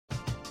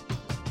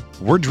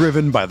We're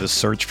driven by the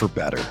search for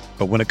better.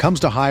 But when it comes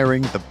to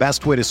hiring, the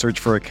best way to search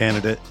for a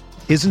candidate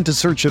isn't to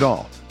search at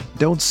all.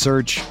 Don't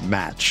search,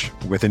 match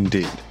with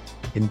Indeed.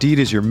 Indeed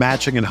is your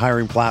matching and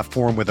hiring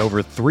platform with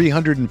over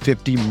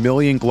 350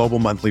 million global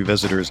monthly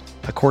visitors,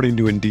 according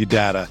to Indeed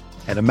data,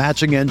 and a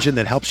matching engine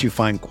that helps you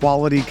find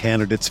quality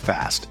candidates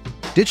fast.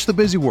 Ditch the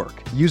busy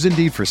work. Use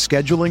Indeed for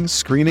scheduling,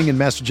 screening, and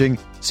messaging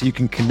so you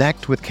can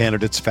connect with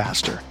candidates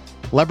faster.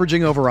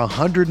 Leveraging over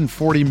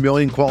 140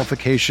 million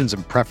qualifications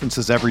and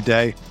preferences every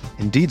day,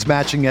 Indeed's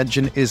matching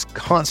engine is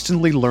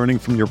constantly learning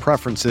from your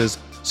preferences,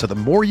 so the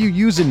more you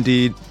use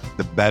Indeed,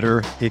 the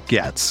better it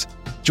gets.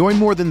 Join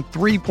more than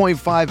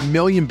 3.5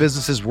 million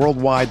businesses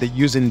worldwide that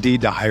use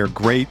Indeed to hire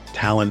great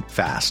talent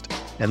fast.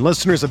 And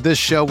listeners of this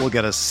show will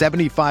get a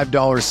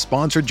 $75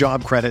 sponsored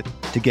job credit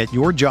to get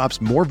your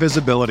jobs more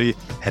visibility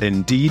at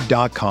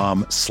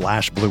Indeed.com/Blue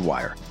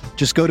Wire.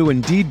 Just go to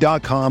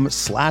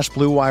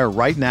Indeed.com/Blue Wire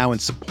right now and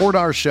support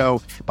our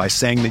show by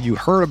saying that you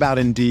heard about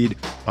Indeed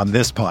on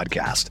this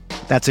podcast.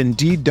 That's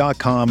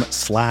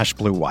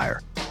Indeed.com/Blue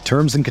Wire.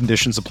 Terms and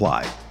conditions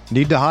apply.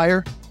 Need to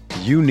hire?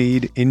 You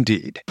need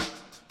Indeed.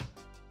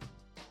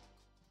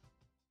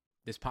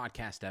 This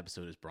podcast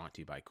episode is brought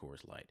to you by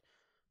Coors Light.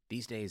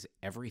 These days,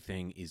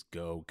 everything is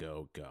go,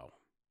 go, go.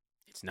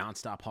 It's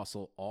nonstop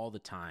hustle all the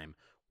time.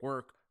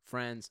 Work,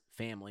 friends,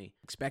 family,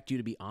 expect you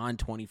to be on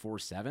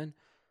 24/7.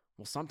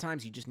 Well,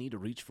 sometimes you just need to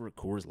reach for a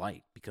Coors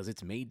Light because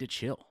it's made to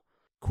chill.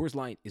 Coors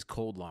Light is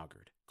cold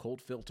lagered,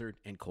 cold filtered,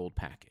 and cold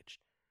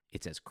packaged.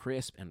 It's as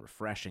crisp and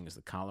refreshing as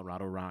the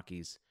Colorado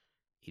Rockies.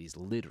 It is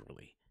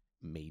literally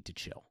made to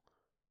chill.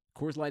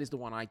 Coors Light is the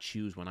one I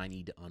choose when I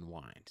need to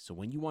unwind. So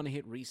when you want to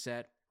hit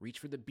reset, reach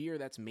for the beer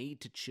that's made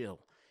to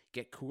chill.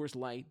 Get Coors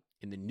Light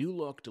in the new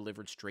look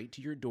delivered straight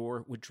to your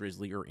door with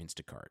Drizzly or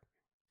Instacart.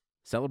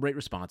 Celebrate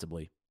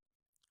responsibly.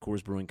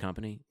 Coors Brewing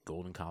Company,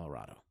 Golden,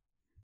 Colorado.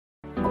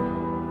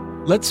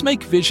 Let's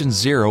make Vision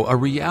Zero a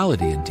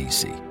reality in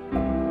D.C.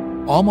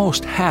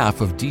 Almost half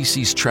of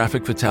D.C.'s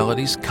traffic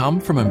fatalities come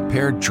from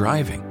impaired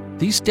driving.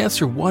 These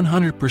deaths are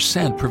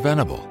 100%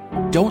 preventable.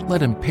 Don't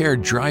let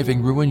impaired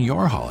driving ruin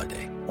your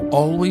holiday.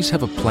 Always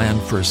have a plan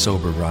for a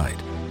sober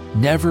ride.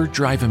 Never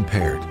drive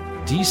impaired.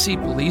 D.C.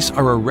 police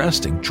are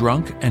arresting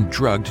drunk and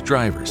drugged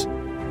drivers.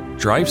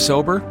 Drive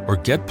sober or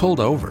get pulled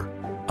over.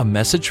 A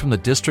message from the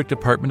District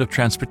Department of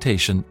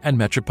Transportation and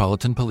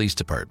Metropolitan Police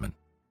Department.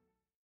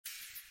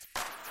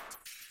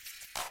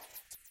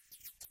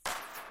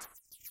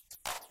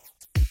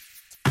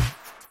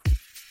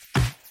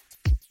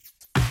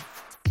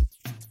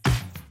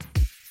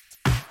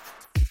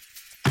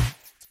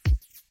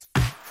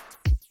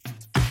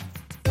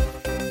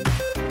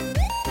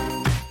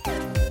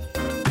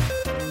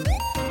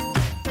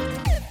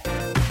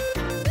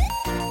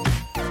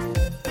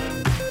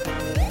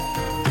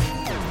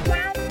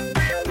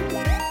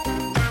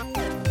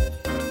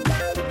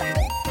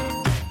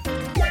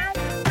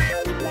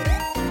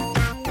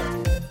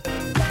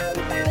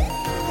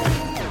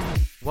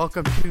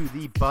 Welcome to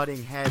the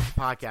Butting Heads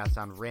podcast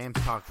on Rams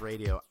Talk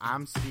Radio.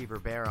 I'm Steve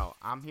Ribeiro.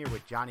 I'm here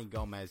with Johnny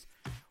Gomez.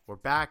 We're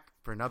back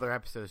for another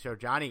episode of the show.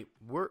 Johnny,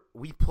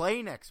 we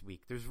play next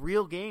week. There's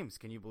real games.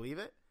 Can you believe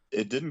it?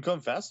 It didn't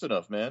come fast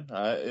enough, man.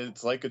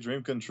 It's like a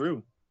dream come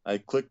true. I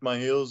clicked my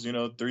heels,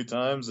 3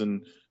 times,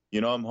 and,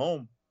 I'm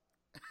home.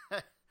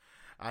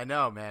 I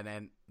know, man.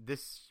 And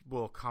this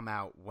will come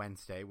out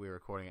Wednesday. We're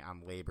recording it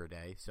on Labor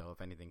Day. So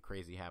if anything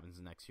crazy happens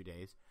in the next few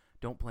days,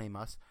 don't blame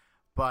us.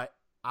 But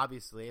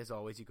obviously, as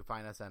always, you can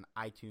find us on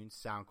iTunes,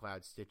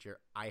 SoundCloud, Stitcher,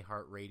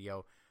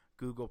 iHeartRadio,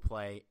 Google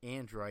Play,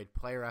 Android,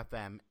 Player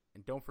FM,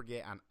 and don't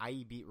forget on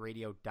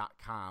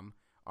IEBeatRadio.com.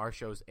 Our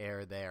shows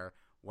air there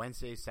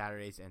Wednesdays,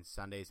 Saturdays, and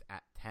Sundays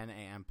at 10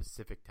 a.m.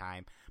 Pacific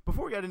time.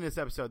 Before we get into this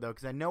episode, though,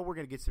 because I know we're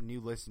going to get some new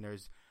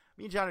listeners,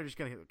 me and John are just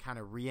going to kind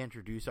of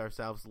reintroduce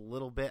ourselves a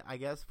little bit, I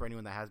guess, for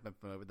anyone that hasn't been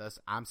familiar with us.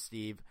 I'm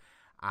Steve.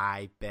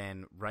 I've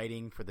been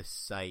writing for the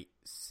site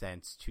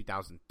since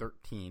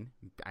 2013.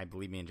 I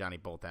believe me and Johnny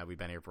both have. We've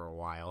been here for a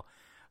while.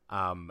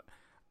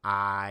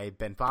 I've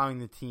been following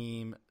the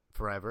team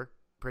forever,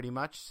 pretty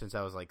much, since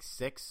I was like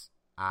 6.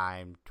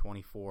 I'm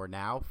 24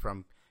 now,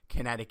 from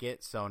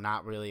Connecticut, so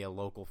not really a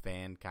local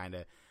fan. Kind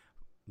of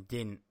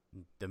the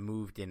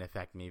move didn't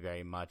affect me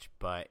very much.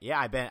 But yeah,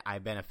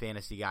 I've been a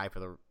fantasy guy for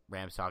the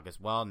Rams Talk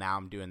as well. Now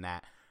I'm doing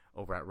that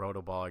over at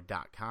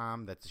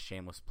rotoballer.com. That's a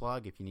shameless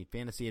plug. If you need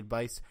fantasy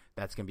advice,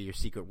 that's going to be your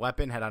secret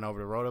weapon. Head on over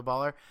to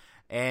Rotoballer.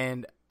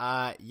 And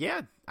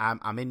yeah,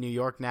 I'm in New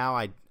York now.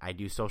 I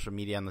do social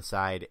media on the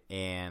side,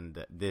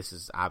 and this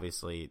is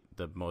obviously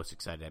the most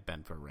excited I've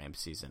been for a Rams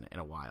season in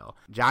a while.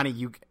 Johnny,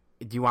 do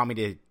you want me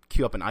to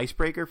queue up an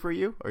icebreaker for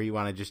you, or you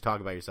want to just talk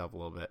about yourself a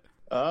little bit?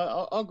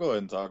 I'll go ahead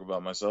and talk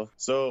about myself.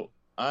 So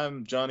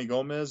I'm Johnny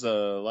Gomez.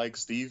 Like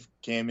Steve,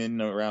 came in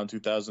around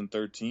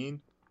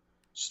 2013.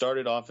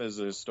 Started off as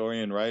a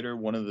historian writer.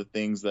 One of the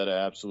things that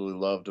I absolutely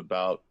loved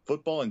about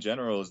football in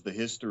general is the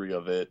history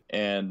of it,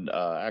 and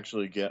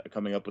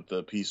coming up with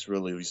a piece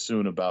really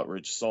soon about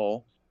Rich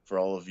Saul for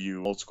all of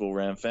you old school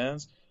Ram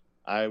fans.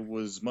 I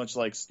was much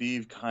like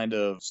Steve, kind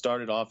of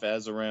started off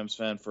as a Rams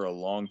fan for a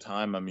long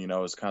time. I mean, I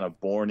was kind of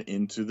born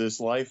into this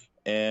life.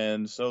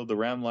 And so the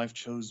Ram life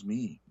chose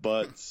me.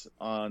 But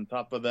on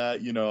top of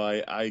that,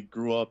 I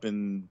grew up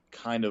in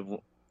kind of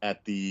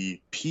at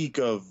the peak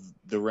of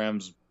the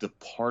Rams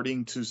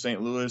departing to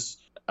St. Louis.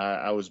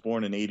 I was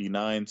born in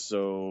 '89,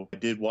 so I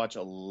did watch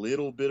a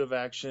little bit of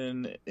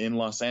action in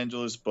Los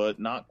Angeles, but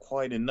not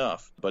quite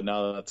enough. But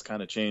now that's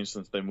kind of changed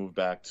since they moved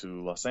back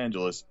to Los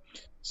Angeles.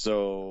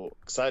 So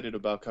excited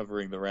about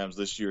covering the Rams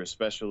this year,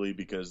 especially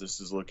because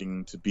this is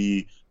looking to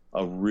be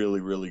a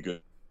really, really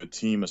good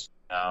team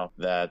now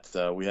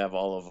that we have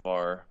all of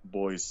our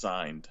boys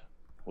signed.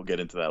 We'll get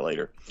into that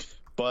later.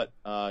 But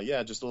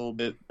just a little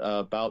bit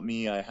about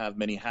me. I have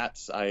many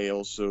hats. I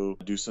also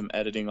do some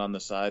editing on the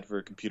side for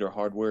a computer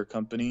hardware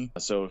company.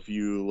 So if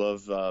you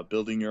love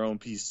building your own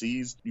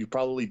PCs, you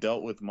probably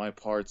dealt with my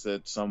parts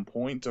at some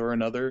point or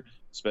another,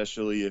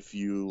 especially if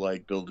you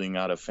like building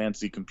out of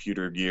fancy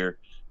computer gear.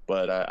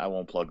 But I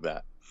won't plug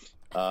that.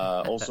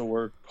 Also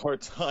work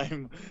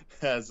part-time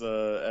as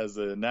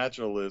a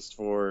naturalist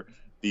for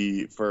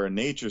a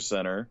nature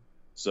center.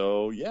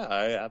 So yeah,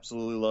 I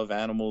absolutely love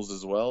animals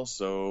as well.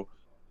 So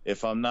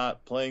if I'm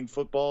not playing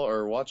football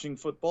or watching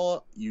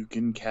football, you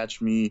can catch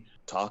me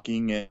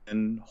talking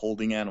and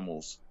holding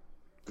animals,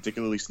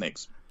 particularly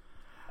snakes.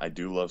 I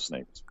do love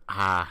snakes.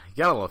 You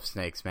gotta love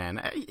snakes,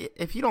 man.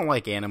 If you don't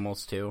like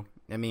animals too,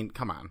 I mean,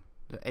 come on.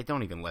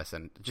 Don't even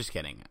listen. Just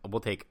kidding.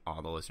 We'll take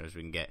all the listeners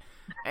we can get.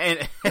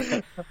 And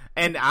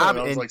I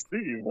was like,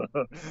 Steve.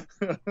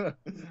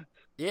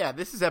 Yeah,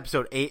 this is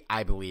episode 8,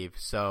 I believe.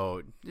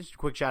 So just a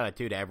quick shout out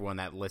too to everyone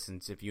that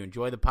listens. If you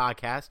enjoy the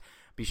podcast,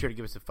 be sure to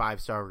give us a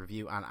 5-star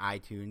review on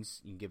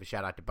iTunes. You can give a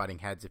shout out to Butting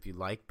Heads if you'd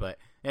like. But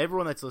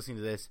everyone that's listening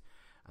to this,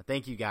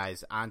 thank you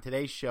guys. On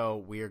today's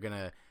show, we are going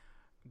to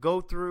go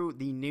through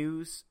the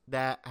news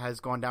that has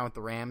gone down with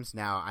the Rams.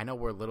 Now, I know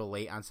we're a little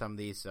late on some of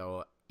these,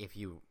 so if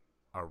you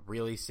are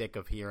really sick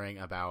of hearing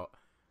about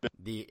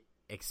the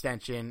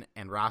extension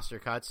and roster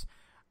cuts,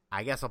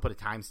 I guess I'll put a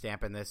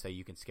timestamp in this so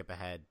you can skip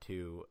ahead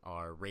to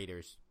our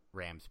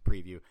Raiders-Rams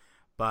preview.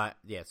 But,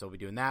 yeah, so we'll be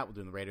doing that. We'll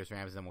do the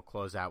Raiders-Rams, and then we'll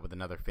close out with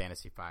another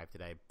Fantasy 5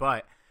 today.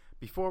 But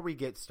before we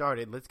get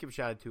started, let's give a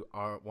shout-out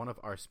to one of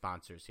our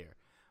sponsors here.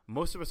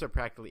 Most of us are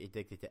practically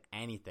addicted to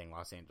anything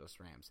Los Angeles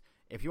Rams.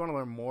 If you want to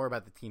learn more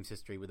about the team's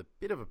history with a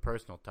bit of a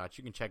personal touch,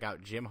 you can check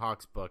out Jim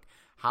Hawk's book,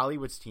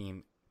 Hollywood's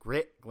Team,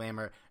 Grit,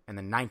 Glamour, and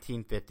the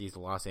 1950s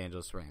Los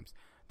Angeles Rams.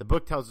 The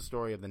book tells the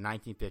story of the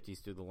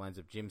 1950s through the lens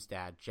of Jim's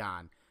dad,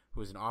 John, who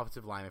was an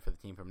offensive lineman for the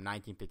team from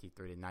 1953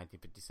 to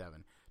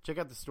 1957. Check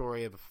out the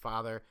story of a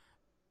father,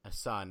 a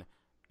son,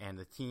 and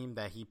the team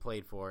that he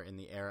played for in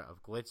the era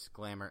of glitz,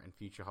 glamour, and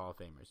future Hall of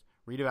Famers.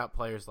 Read about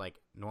players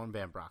like Norm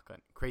Van Brocklin,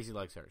 Crazy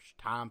Legs Hirsch,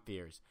 Tom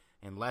Fears,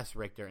 and Les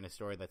Richter in a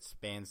story that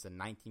spans the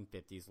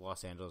 1950s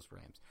Los Angeles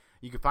Rams.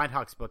 You can find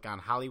Hawk's book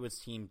on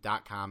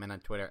HollywoodsTeam.com and on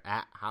Twitter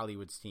at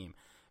HollywoodsTeam.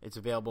 It's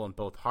available in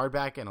both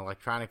hardback and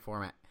electronic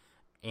format,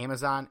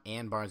 Amazon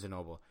and Barnes &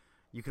 Noble.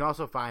 You can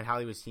also find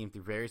Hollywood's Team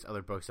through various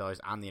other booksellers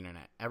on the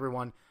internet.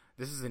 Everyone,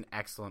 this is an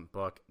excellent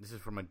book. This is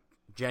from a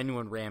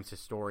genuine Rams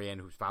historian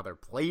whose father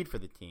played for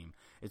the team.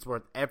 It's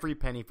worth every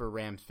penny for a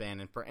Rams fan,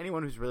 and for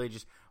anyone who's really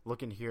just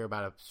looking to hear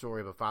about a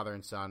story of a father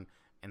and son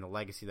and the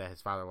legacy that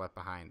his father left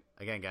behind.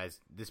 Again, guys,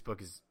 this book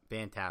is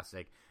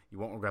fantastic. You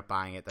won't regret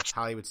buying it. That's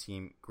Hollywood's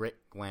Team, Grit,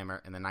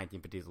 Glamour, and the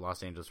 1950s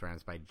Los Angeles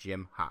Rams by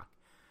Jim Hawk,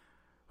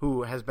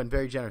 who has been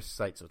very generous to the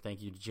site, so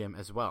thank you to Jim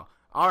as well.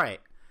 All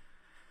right.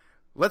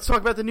 Let's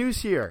talk about the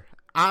news here.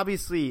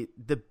 Obviously,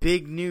 the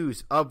big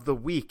news of the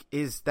week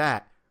is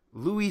that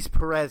Luis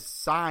Perez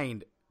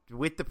signed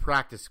with the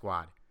practice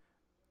squad.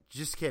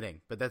 Just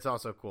kidding, but that's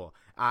also cool.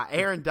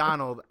 Aaron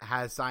Donald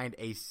has signed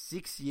a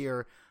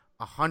 6-year,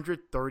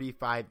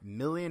 $135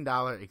 million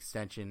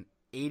extension,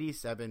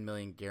 $87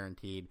 million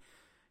guaranteed.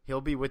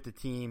 He'll be with the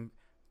team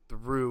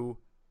through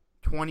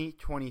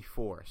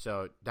 2024.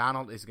 So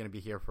Donald is going to be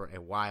here for a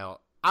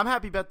while. I'm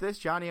happy about this.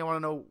 Johnny, I want to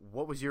know,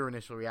 what was your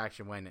initial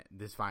reaction when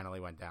this finally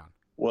went down?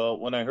 Well,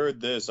 when I heard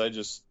this, I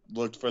just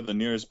looked for the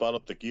nearest bottle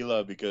of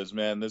tequila because,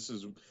 man, this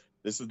is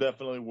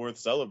definitely worth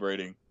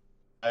celebrating.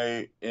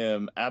 I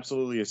am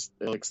absolutely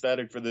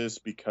ecstatic for this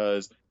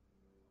because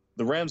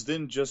the Rams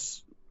didn't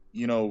just,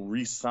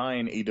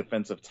 re-sign a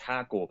defensive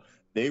tackle.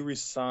 They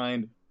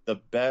re-signed the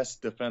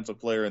best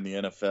defensive player in the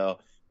NFL.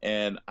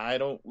 And I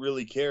don't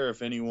really care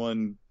if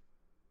anyone,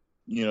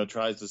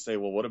 tries to say,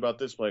 well, what about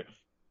this player?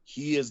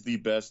 He is the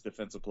best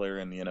defensive player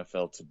in the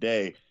NFL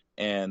today.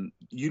 And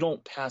you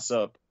don't pass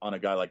up on a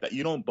guy like that.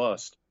 You don't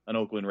bust an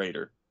Oakland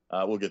Raider.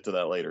 We'll get to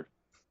that later.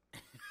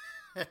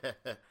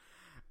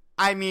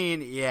 I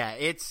mean, yeah,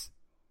 it's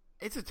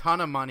a ton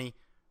of money,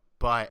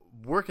 but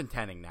we're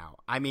contending now.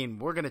 I mean,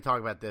 we're going to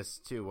talk about this,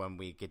 too, when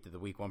we get to the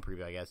Week 1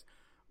 preview, I guess.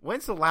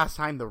 When's the last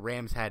time the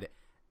Rams had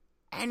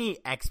any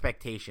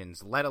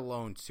expectations, let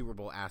alone Super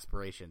Bowl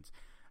aspirations?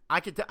 I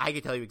could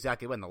tell you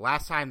exactly when. The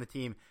last time the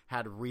team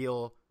had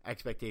real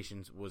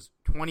expectations was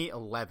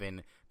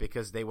 2011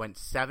 because they went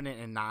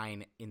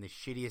 7-9 in the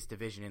shittiest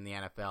division in the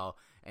NFL,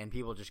 and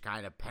people just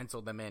kind of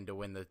penciled them in to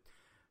win the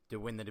to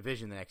win the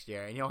division the next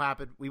year. And you know what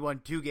happened? We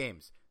won 2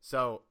 games.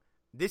 So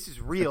this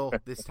is real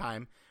this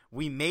time.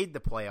 We made the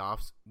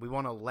playoffs. We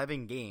won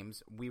 11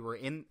 games. We were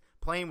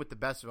playing with the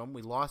best of them.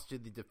 We lost to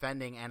the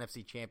defending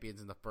NFC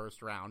champions in the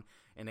first round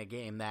in a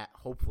game that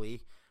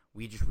hopefully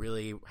we just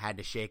really had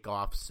to shake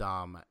off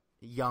some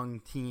young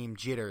team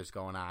jitters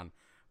going on.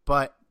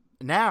 But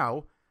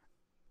now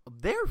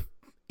they're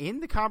in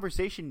the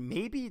conversation,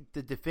 maybe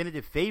the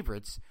definitive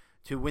favorites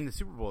to win the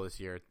Super Bowl this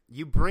year.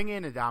 You bring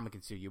in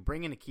Ndamukong Suh, you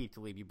bring in Aqib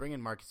Talib, you bring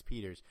in Marcus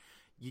Peters,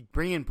 you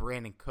bring in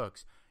Brandon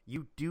Cooks.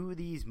 You do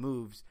these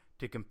moves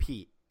to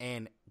compete,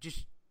 and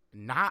just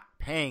not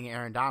paying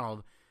Aaron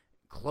Donald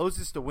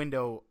closes the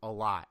window a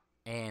lot.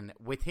 And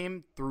with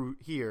him through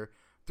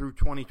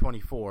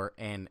 2024,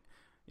 and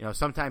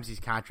sometimes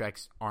these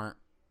contracts aren't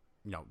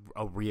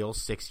a real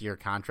 6-year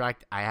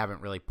contract. I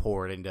haven't really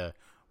poured into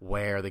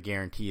where the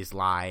guarantees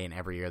lie in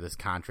every year of this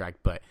contract,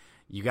 but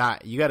you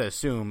got to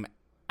assume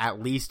at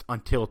least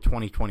until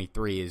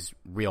 2023 is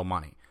real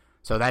money.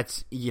 So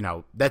that's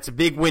a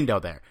big window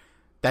there.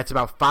 That's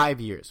about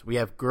 5 years. We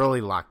have Gurley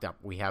locked up.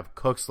 We have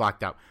Cooks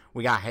locked up.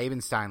 We got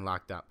Havenstein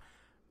locked up.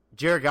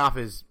 Jared Goff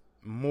is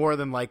more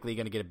than likely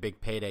going to get a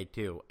big payday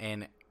too.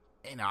 And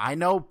I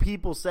know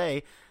people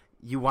say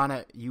you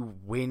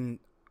win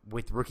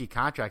with rookie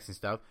contracts and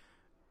stuff,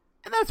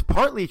 and that's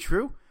partly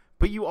true.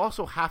 But you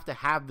also have to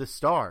have the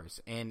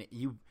stars, and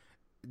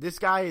this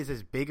guy is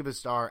as big of a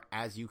star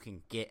as you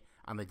can get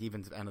on the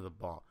defensive end of the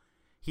ball.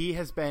 He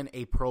has been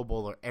a Pro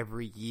Bowler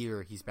every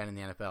year he's been in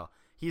the NFL.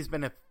 He's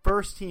been a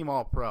first-team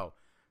All-Pro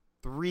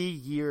 3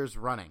 years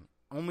running.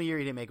 Only year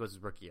he didn't make was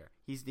his rookie year.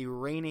 He's the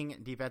reigning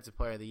Defensive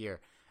Player of the Year.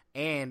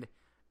 And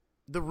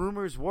the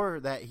rumors were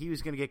that he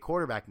was going to get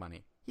quarterback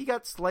money. He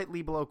got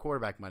slightly below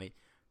quarterback money.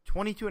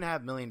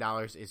 $22.5 million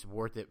is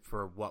worth it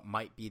for what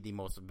might be the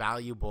most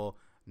valuable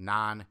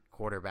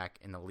non-quarterback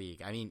in the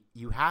league. I mean,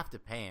 you have to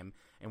pay him,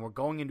 and we're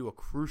going into a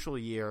crucial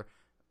year.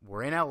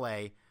 We're in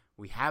L.A.,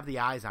 we have the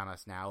eyes on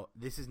us now.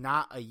 This is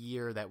not a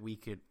year that we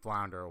could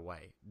flounder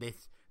away.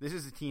 This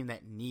is a team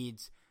that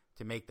needs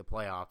to make the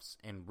playoffs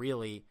and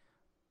really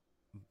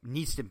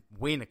needs to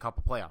win a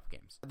couple playoff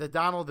games. The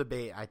Donald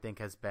debate, I think,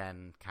 has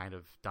been kind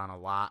of done a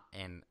lot,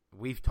 and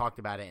we've talked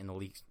about it in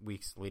the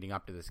weeks leading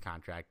up to this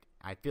contract.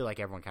 I feel like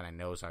everyone kind of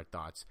knows our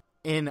thoughts.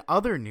 In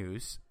other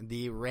news,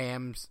 the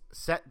Rams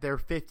set their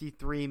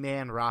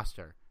 53-man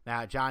roster.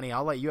 Now, Johnny,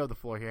 I'll let you have the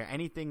floor here.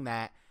 Anything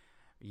that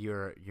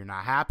you're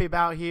not happy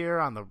about here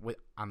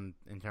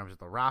in terms of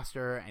the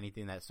roster?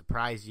 Anything that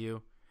surprised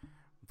you?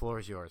 The floor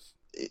is yours.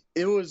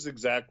 It was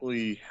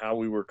exactly how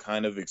we were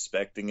kind of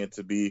expecting it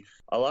to be.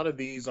 A lot of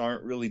these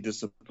aren't really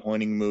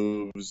disappointing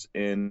moves,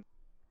 in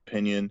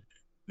opinion.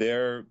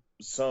 There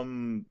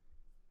some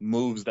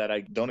moves that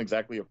I don't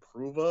exactly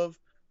approve of,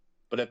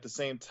 but at the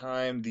same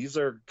time, these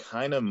are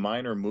kind of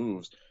minor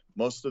moves.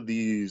 Most of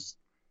these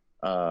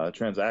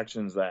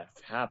transactions that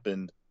have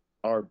happened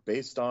are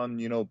based on,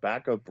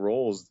 backup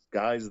roles,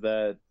 guys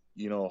that,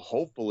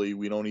 hopefully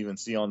we don't even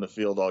see on the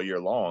field all year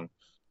long.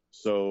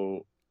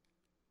 So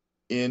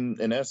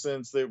in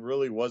essence, it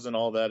really wasn't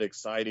all that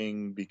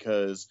exciting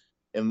because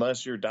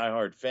unless you're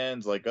diehard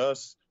fans like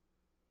us,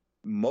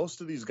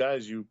 most of these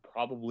guys you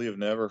probably have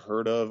never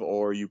heard of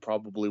or you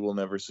probably will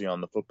never see on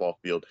the football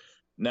field.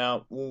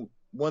 Now,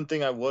 one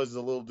thing I was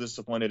a little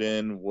disappointed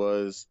in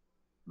was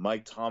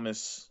Mike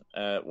Thomas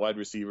at wide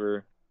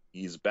receiver.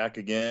 He's back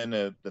again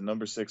at the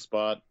number 6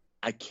 spot.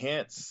 I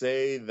can't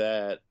say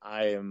that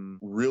I am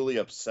really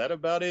upset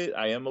about it.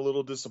 I am a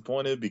little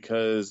disappointed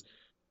because,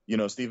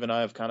 Steve and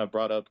I have kind of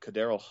brought up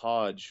Kadero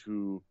Hodge,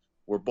 who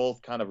we're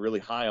both kind of really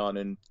high on,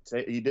 and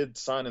he did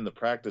sign in the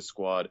practice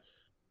squad.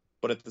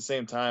 But at the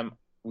same time,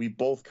 we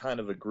both kind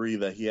of agree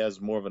that he has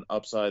more of an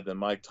upside than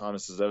Mike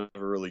Thomas has ever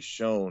really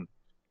shown.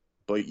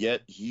 But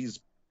yet he's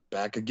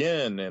back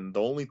again. And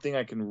the only thing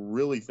I can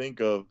really think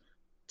of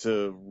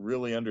to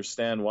really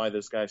understand why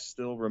this guy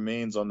still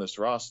remains on this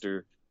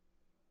roster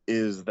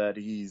is that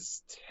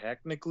he's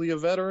technically a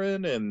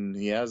veteran and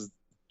he has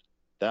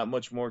that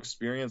much more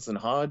experience than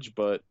Hodge,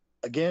 but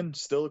again,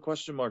 still a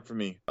question mark for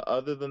me.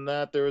 Other than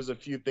that, there was a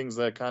few things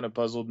that kind of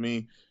puzzled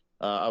me.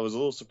 I was a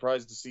little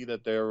surprised to see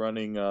that they're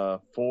running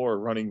 4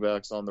 running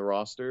backs on the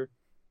roster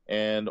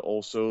and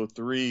also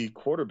 3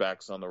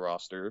 quarterbacks on the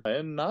roster,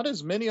 and not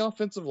as many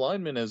offensive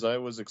linemen as I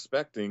was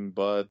expecting.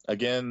 But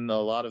again, a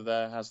lot of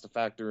that has to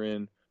factor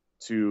in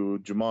to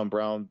Jamon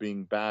Brown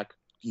being back.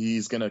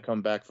 He's going to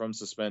come back from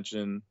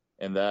suspension,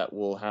 and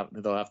they'll have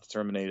to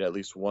terminate at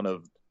least one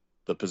of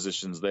the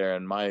positions there,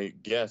 and my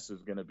guess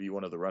is going to be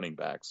one of the running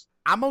backs.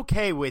 I'm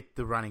okay with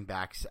the running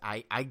backs.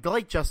 I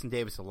like Justin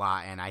Davis a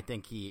lot, and I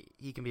think he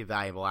can be a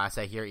valuable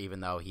asset here,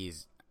 even though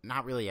he's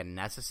not really a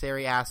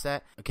necessary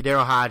asset.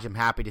 Kadero Hodge, I'm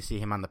happy to see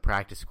him on the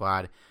practice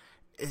squad.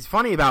 It's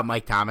funny about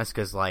Mike Thomas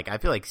because, I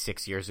feel like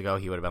 6 years ago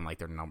he would have been,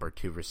 their number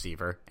 2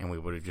 receiver, and we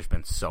would have just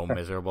been so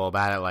miserable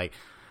about it.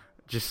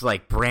 Just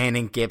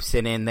Brandon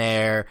Gibson in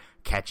there,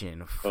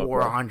 catching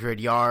 400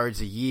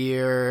 yards a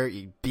year,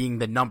 being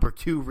the number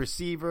 2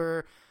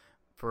 receiver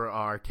for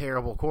our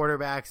terrible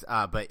quarterbacks.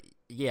 But,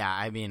 yeah,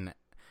 I mean,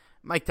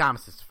 Mike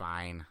Thomas is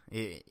fine.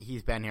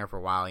 He's been here for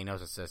a while. He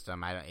knows the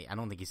system. I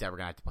don't think he's ever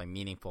going to have to play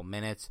meaningful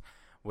minutes,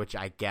 which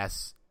I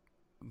guess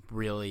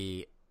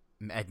really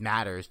it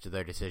matters to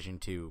their decision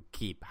to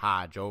keep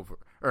Thomas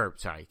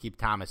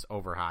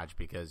over Hodge,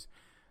 because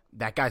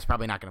that guy's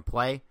probably not going to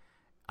play.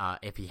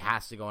 If he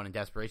has to go in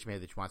desperation, maybe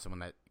they just want someone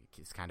that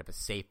is kind of a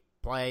safe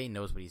play,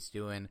 knows what he's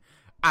doing.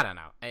 I don't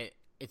know.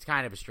 It's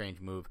kind of a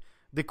strange move.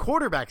 The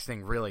quarterbacks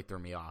thing really threw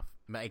me off.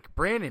 Like,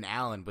 Brandon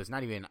Allen was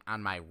not even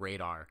on my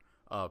radar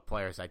of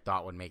players I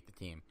thought would make the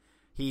team.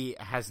 He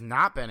has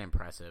not been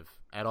impressive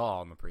at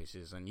all in the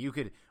preseason. You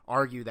could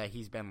argue that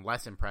he's been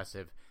less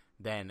impressive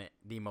than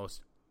the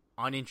most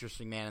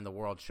uninteresting man in the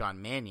world,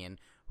 Sean Mannion,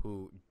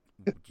 who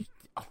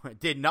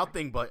did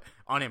nothing but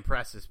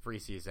unimpress this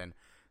preseason.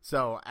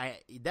 So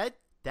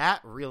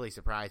that really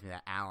surprised me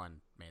that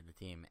Allen made the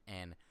team,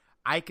 and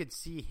I could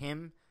see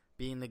him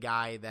being the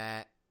guy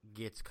that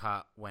gets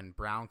cut when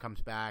Brown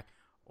comes back,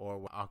 or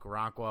when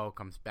Okoronkwo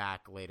comes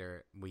back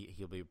later.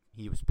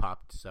 He was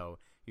pupped, so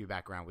he'll be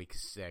back around week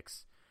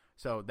 6.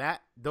 So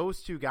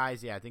those two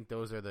guys, I think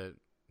those are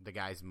the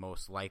guys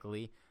most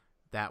likely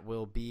that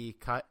will be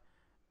cut.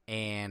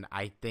 And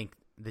I think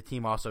the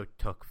team also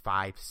took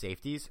 5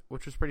 safeties,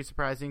 which was pretty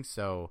surprising.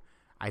 So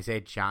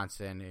Isaiah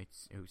Johnson,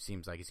 who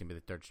seems like he's going to be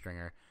the third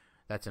stringer,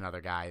 that's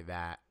another guy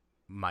that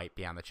might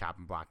be on the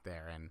chopping block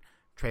there. And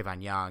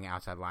Trayvon Young,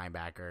 outside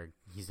linebacker,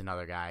 he's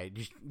another guy.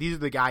 These are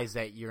the guys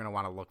that you're going to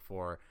want to look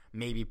for.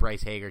 Maybe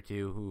Bryce Hager,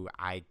 too, who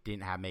I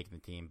didn't have making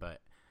the team,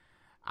 but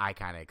I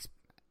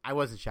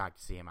wasn't shocked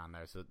to see him on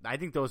there. So I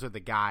think those are the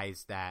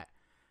guys that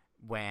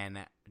when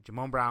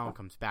Jamon Brown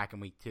comes back in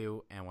week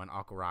 2 and when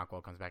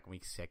Okoronkwo comes back in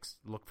week 6,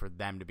 look for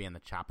them to be in the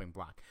chopping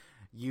block.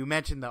 You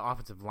mentioned the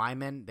offensive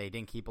linemen. They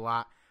didn't keep a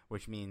lot,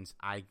 which means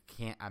I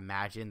can't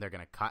imagine they're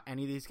going to cut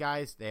any of these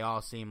guys. They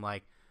all seem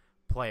like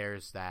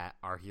players that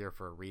are here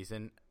for a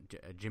reason.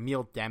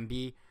 Jamil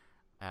Demby,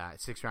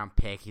 6th-round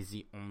pick, he's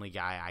the only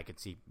guy I could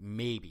see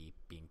maybe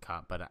being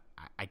cut, but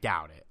I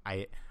doubt it.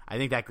 I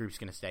think that group's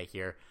going to stay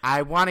here.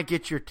 I want to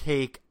get your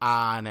take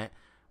on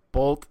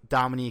both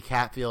Dominique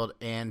Hatfield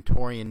and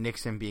Torian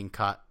Nixon being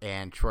cut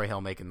and Troy Hill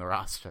making the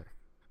roster.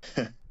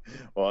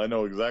 Well, I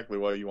know exactly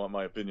why you want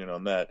my opinion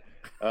on that.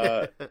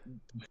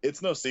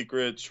 It's no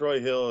secret. Troy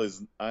Hill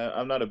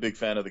I'm not a big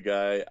fan of the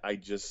guy.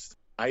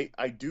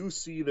 I do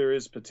see there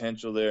is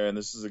potential there, and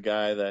this is a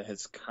guy that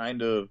has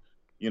kind of,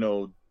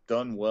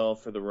 done well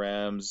for the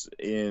Rams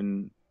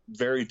in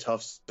very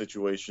tough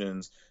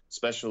situations,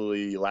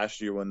 especially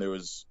last year when there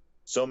was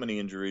so many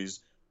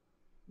injuries.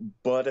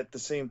 But at the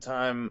same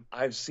time,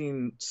 I've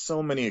seen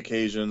so many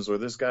occasions where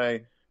this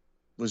guy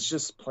was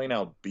just plain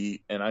out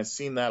beat, and I've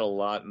seen that a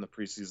lot in the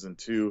preseason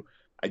too.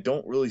 I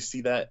don't really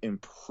see that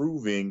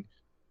improving.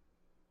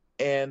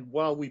 And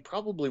while we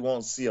probably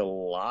won't see a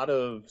lot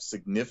of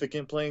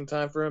significant playing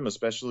time for him,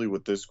 especially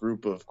with this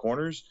group of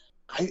corners,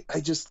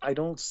 I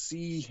don't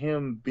see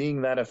him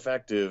being that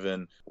effective.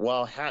 And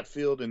while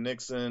Hatfield and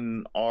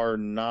Nixon are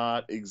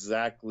not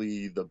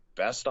exactly the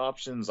best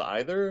options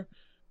either,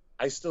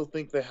 I still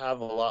think they have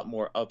a lot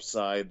more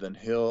upside than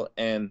Hill.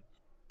 And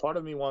part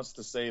of me wants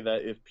to say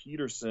that if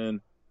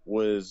Peterson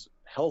was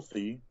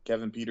healthy,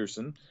 Kevin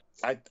Peterson,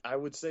 I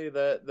would say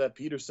that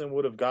Peterson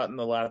would have gotten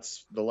the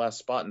last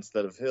spot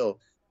instead of Hill.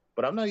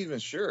 But I'm not even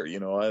sure.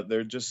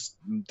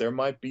 There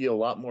might be a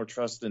lot more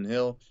trust in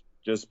Hill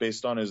just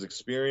based on his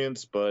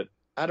experience. But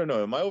I don't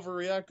know. Am I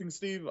overreacting,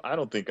 Steve? I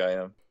don't think I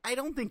am. I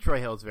don't think Troy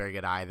Hill's very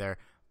good either.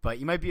 But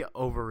you might be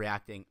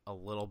overreacting a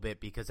little bit,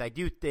 because I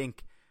do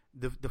think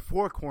the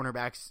 4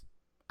 cornerbacks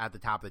at the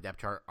top of the depth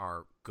chart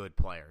are good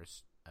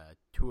players.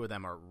 2 of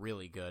them are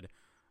really good.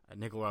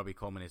 Nickel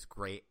Roby-Coleman is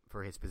great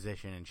for his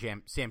position,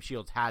 and Sam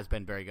Shields has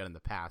been very good in the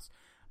past.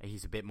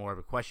 He's a bit more of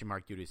a question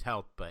mark due to his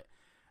health, but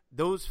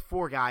those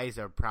 4 guys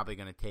are probably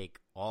going to take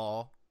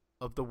all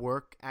of the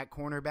work at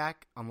cornerback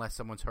unless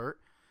someone's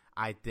hurt.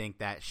 I think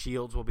that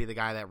Shields will be the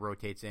guy that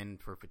rotates in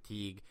for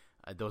fatigue.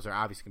 Those are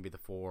obviously going to be the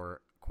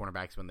 4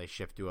 cornerbacks when they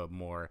shift to a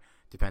more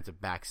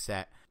defensive back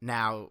set.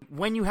 Now,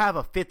 when you have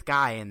a 5th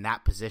guy in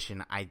that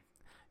position,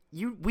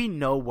 we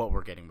know what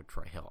we're getting with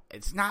Troy Hill.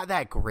 It's not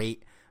that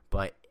great,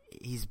 but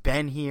he's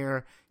been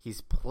here.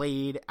 He's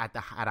played at a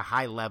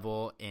high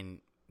level in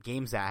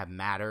games that have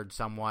mattered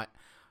somewhat.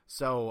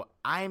 So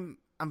I'm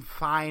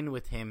fine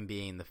with him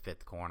being the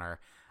 5th corner.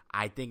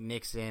 I think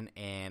Nixon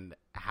and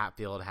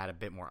Hatfield had a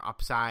bit more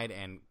upside,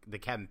 and the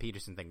Kevin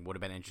Peterson thing would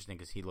have been interesting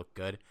because he looked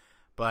good.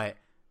 But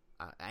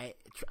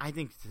I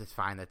think it's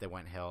fine that they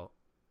went Hill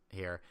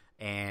here.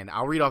 And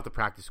I'll read off the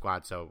practice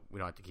squad so we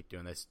don't have to keep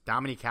doing this.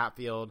 Dominique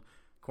Hatfield,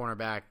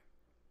 cornerback.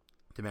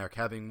 Demaric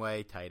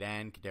Hemingway, tight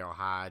end. Kaderil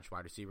Hodge,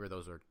 wide receiver.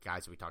 Those are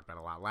guys that we talked about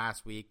a lot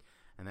last week.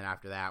 And then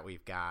after that,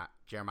 we've got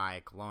Jeremiah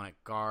Colon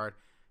at guard.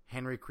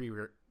 Henry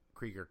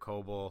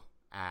Krieger-Coble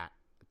at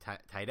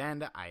tight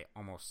end. I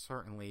almost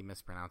certainly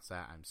mispronounced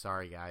that. I'm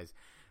sorry, guys.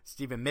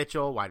 Stephen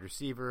Mitchell, wide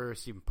receiver.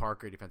 Stephen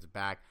Parker, defensive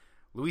back.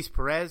 Luis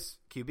Perez,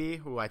 QB,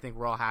 who I think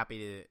we're all happy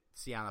to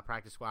see on the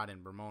practice squad.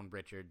 And Ramon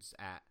Richards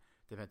at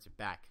defensive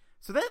back.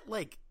 So that,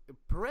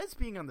 Perez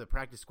being on the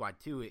practice squad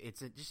too, it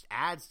just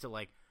adds to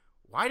like,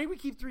 why did we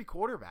keep 3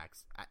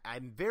 quarterbacks?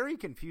 I'm very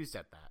confused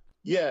at that.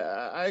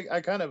 Yeah,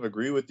 I kind of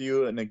agree with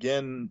you. And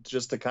again,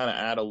 just to kind of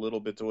add a little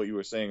bit to what you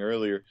were saying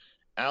earlier,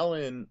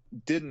 Allen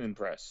didn't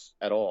impress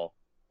at all.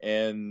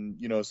 And,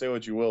 say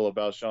what you will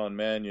about Sean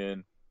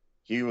Mannion,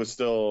 he was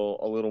still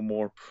a little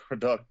more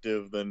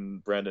productive than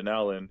Brandon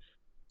Allen,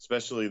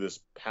 especially this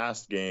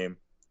past game.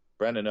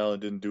 Brandon Allen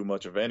didn't do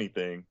much of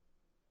anything.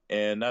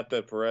 And not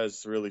that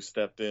Perez really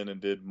stepped in and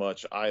did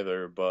much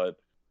either, but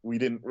we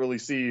didn't really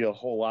see a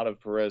whole lot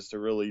of Perez to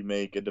really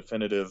make a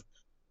definitive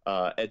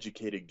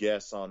educated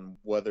guess on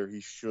whether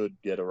he should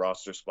get a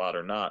roster spot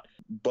or not.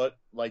 But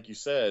like you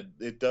said,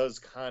 it does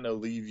kind of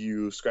leave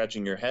you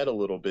scratching your head a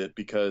little bit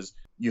because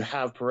you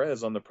have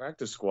Perez on the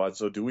practice squad.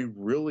 So do we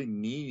really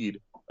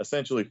need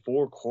essentially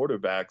 4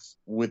 quarterbacks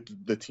with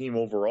the team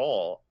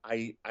overall?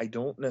 I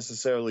don't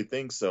necessarily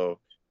think so,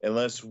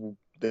 unless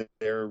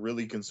they're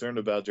really concerned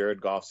about Jared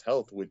Goff's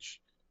health,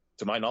 which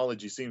to my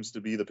knowledge, he seems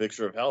to be the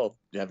picture of health.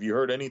 Have you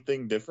heard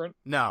anything different?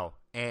 No.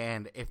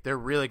 And if they're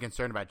really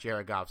concerned about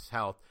Jared Goff's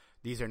health,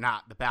 these are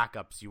not the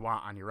backups you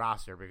want on your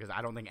roster because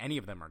I don't think any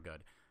of them are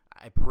good.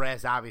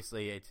 Perez,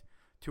 obviously, it's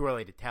too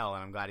early to tell,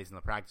 and I'm glad he's in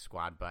the practice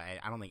squad, but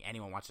I don't think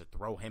anyone wants to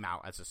throw him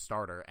out as a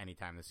starter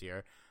anytime this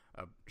year.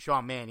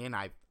 Sean Mannion,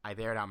 I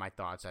aired out my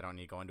thoughts. I don't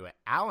need to go into it.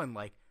 Allen's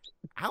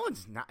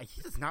not.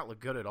 He does not look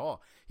good at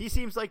all. He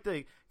seems like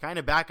the kind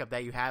of backup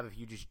that you have if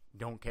you just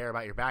don't care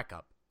about your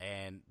backup.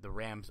 And the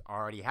Rams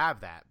already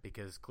have that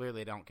because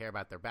clearly they don't care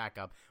about their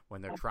backup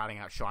when they're trotting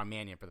out Sean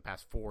Mannion for the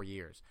past 4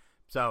 years.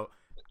 So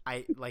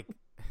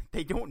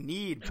they don't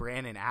need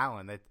Brandon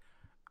Allen. That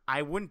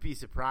I wouldn't be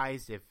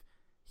surprised if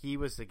he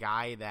was the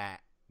guy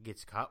that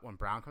gets cut when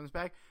Brown comes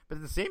back. But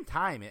at the same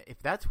time,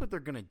 if that's what they're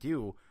gonna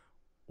do,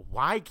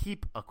 why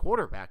keep a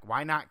quarterback?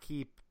 Why not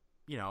keep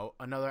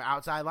another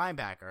outside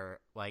linebacker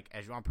like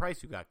Edgerrin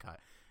Price who got cut?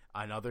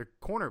 Another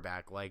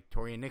cornerback like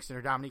Torian Nixon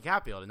or Dominique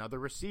Hatfield, another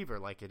receiver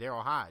like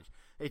Daryl Hodge.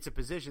 It's a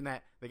position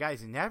that the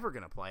guy's never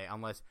going to play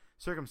unless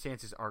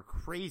circumstances are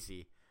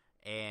crazy,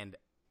 and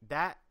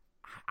that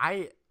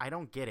I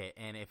don't get it.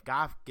 And if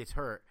Goff gets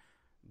hurt,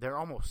 they're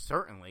almost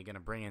certainly going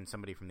to bring in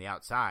somebody from the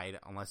outside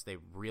unless they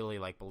really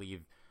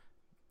believe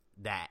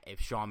that if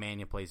Sean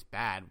Mannion plays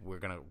bad, we're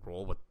going to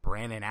roll with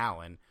Brandon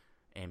Allen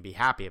and be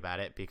happy about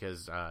it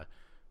because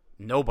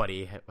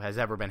nobody has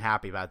ever been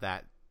happy about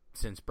that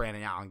since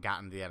Brandon Allen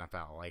got into the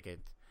NFL.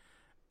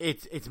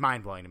 It's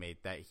mind-blowing to me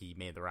that he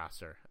made the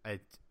roster.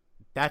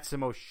 That's the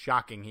most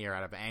shocking here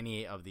out of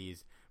any of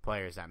these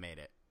players that made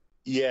it.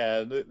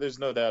 Yeah, there's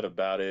no doubt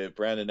about it.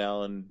 Brandon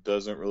Allen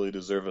doesn't really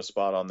deserve a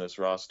spot on this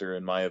roster,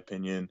 in my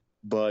opinion.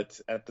 But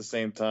at the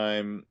same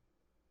time,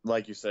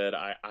 like you said,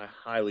 I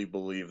highly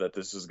believe that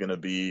this is going to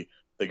be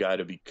the guy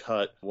to be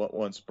cut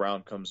once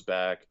Brown comes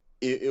back.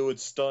 It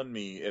would stun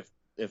me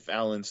if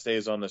Allen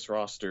stays on this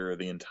roster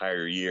the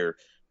entire year.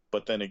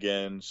 But then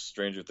again,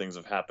 stranger things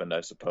have happened, I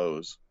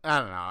suppose. I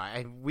don't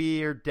know.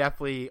 We're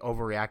definitely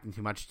overreacting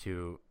too much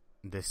to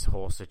this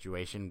whole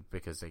situation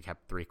because they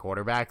kept 3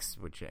 quarterbacks,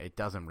 which it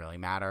doesn't really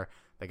matter.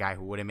 The guy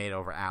who would have made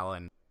over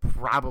Allen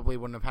probably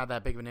wouldn't have had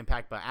that big of an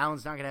impact, but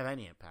Allen's not going to have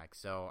any impact.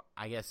 So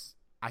I guess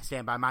I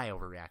stand by my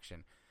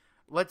overreaction.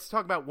 Let's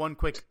talk about one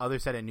quick other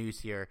set of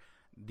news here.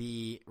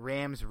 The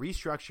Rams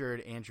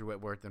restructured Andrew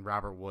Whitworth and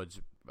Robert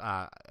Woods,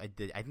 I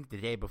think the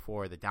day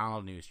before the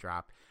Donald news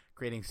dropped,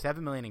 creating $7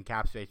 million in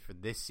cap space for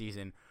this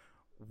season,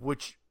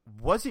 which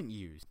wasn't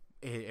used.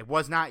 It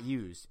was not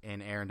used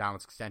in Aaron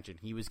Donald's extension.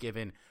 He was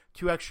given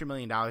 $2 extra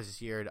million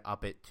this year to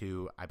up it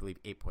to, I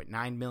believe,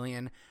 $8.9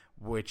 million,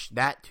 which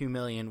that $2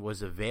 million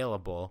was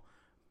available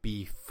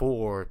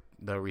before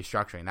the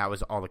restructuring. That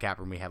was all the cap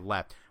room we had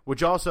left,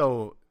 which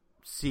also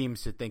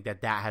seems to think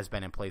that has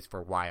been in place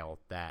for a while,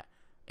 that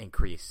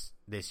increase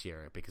this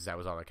year, because that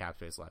was all the cap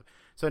space left.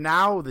 So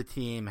now the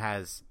team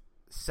has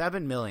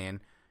 $7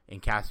 million in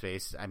cap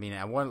space. I mean,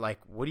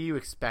 what do you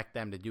expect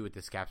them to do with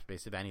this cap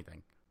space, if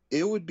anything?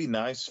 It would be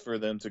nice for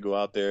them to go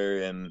out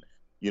there and,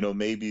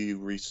 maybe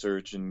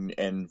research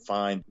and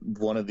find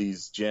one of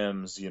these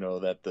gems,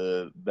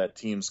 that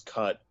teams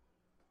cut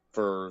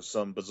for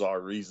some bizarre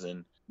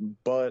reason.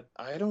 But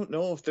I don't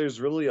know if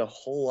there's really a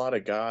whole lot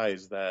of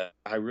guys that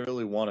I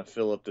really want to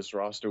fill up this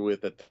roster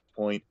with at this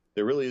point.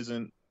 There really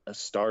isn't a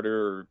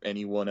starter or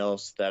anyone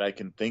else that I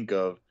can think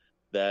of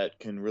that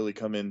can really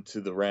come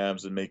into the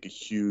Rams and make a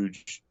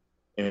huge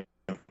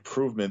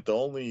improvement. The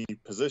only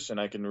position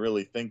I can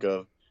really think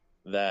of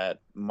that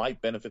might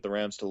benefit the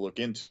Rams to look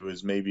into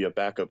is maybe a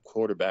backup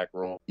quarterback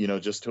role,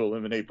 just to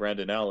eliminate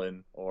Brandon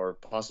Allen or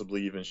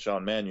possibly even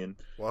Sean Mannion.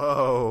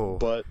 Whoa.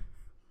 But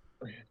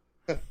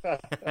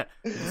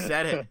you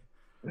said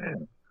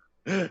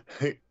it.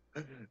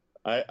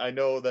 I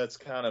know that's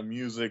kind of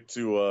music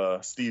to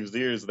Steve's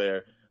ears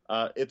there.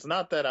 It's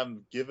not that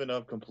I'm giving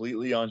up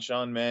completely on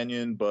Sean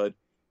Mannion, but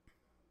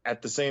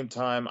at the same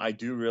time, I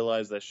do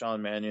realize that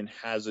Sean Mannion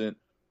hasn't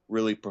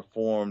really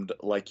performed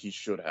like he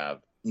should have.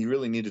 He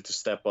really needed to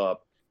step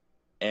up,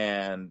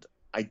 and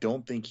I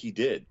don't think he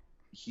did.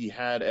 He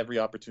had every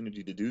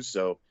opportunity to do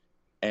so,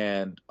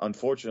 And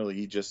unfortunately,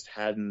 he just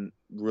hadn't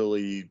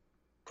really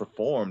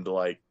performed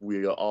like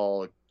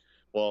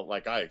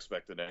like I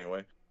expected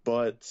anyway.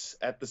 But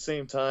at the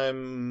same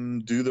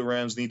time, do the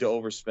Rams need to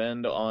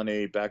overspend on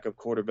a backup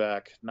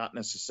quarterback? Not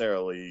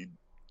necessarily,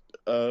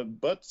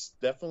 but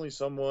definitely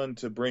someone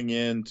to bring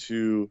in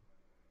to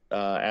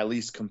at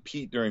least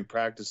compete during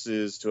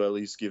practices, to at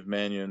least give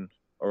Mannion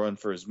a run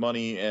for his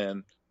money,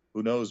 and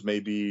who knows,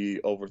 maybe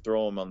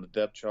overthrow him on the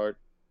depth chart,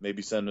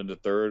 maybe send him to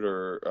third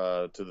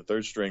or to the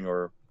third string,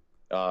 or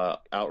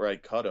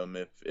outright cut him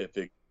if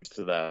it gets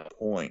to that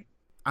point.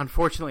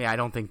 Unfortunately, I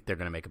don't think they're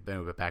going to make a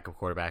move at backup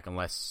quarterback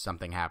unless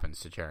something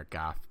happens to Jared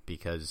Goff,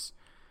 because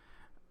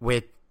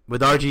with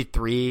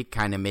RG3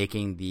 kind of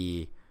making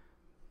the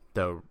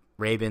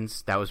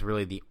Ravens, that was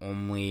really the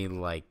only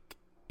like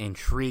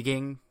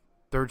intriguing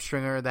third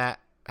stringer that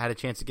had a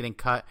chance of getting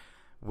cut.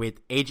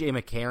 With AJ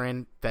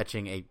McCarron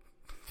fetching a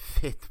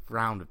 5th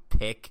round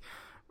pick,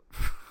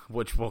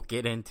 which we'll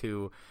get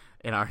into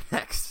in our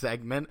next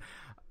segment,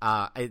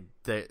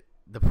 the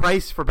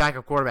price for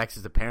backup quarterbacks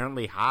is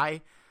apparently high.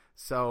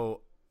 So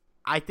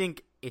I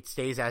think it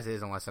stays as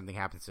is unless something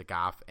happens to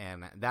Goff,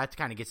 and that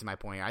kind of gets to my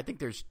point here. I think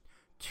there's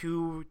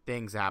two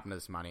things that happen to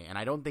this money, and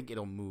I don't think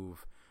it'll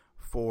move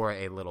for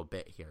a little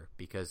bit here,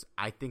 because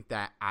I think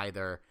that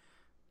either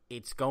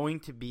it's going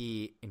to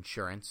be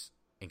insurance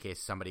in case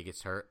somebody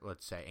gets hurt,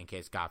 let's say in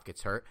case Goff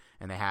gets hurt,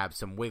 and they have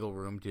some wiggle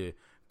room to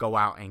go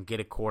out and get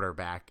a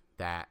quarterback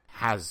that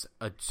has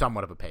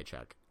somewhat of a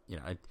paycheck. You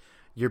know,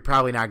 you're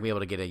probably not going to be able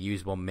to get a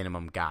usable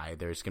minimum guy.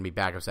 There's going to be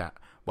backups that,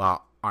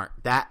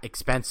 aren't that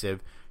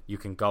expensive, you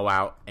can go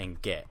out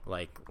and get.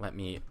 Like, let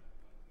me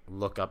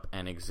look up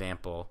an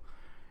example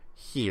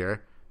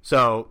here.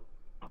 So,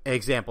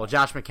 example,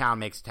 Josh McCown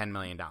makes $10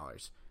 million.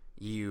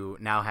 You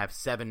now have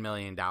 $7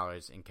 million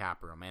in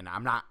cap room. And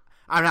I'm not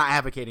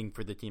advocating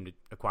for the team to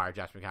acquire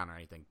Josh McCown or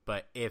anything.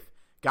 But if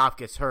Goff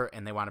gets hurt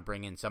and they want to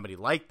bring in somebody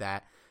like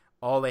that,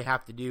 all they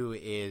have to do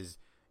is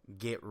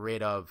get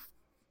rid of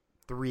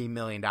 $3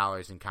 million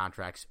in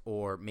contracts,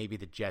 or maybe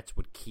the Jets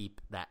would keep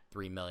that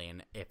 $3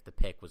 million if the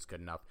pick was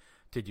good enough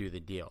to do the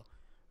deal.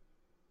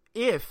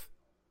 If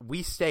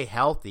we stay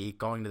healthy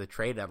going to the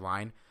trade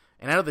deadline,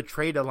 and I know the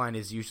trade deadline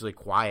is usually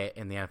quiet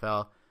in the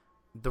NFL,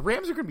 the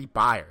Rams are going to be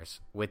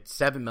buyers with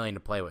 $7 million to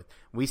play with.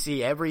 We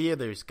see every year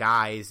there's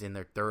guys in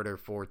their 3rd or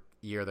 4th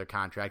year of their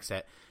contracts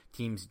that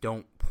teams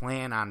don't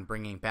plan on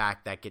bringing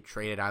back, that get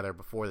traded either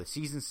before the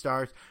season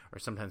starts, or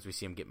sometimes we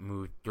see them get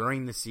moved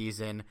during the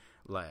season,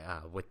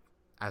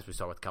 as we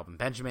saw with Kelvin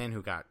Benjamin,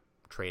 who got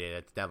traded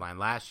at the deadline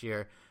last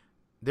year.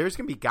 There's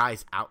going to be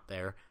guys out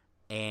there,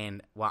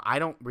 and I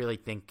don't really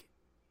think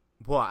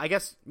 – I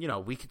guess,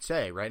 we could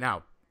say right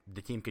now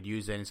the team could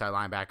use an inside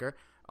linebacker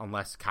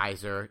unless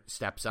Kaiser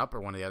steps up or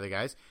one of the other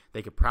guys.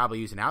 They could probably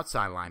use an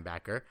outside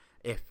linebacker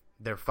if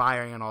they're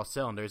firing on all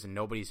cylinders and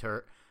nobody's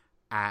hurt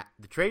at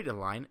the trade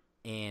deadline,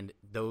 and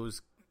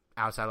those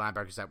outside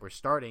linebackers that we're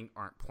starting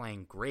aren't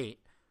playing great.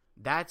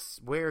 That's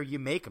where you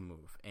make a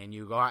move, and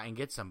you go out and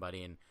get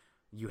somebody, and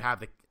you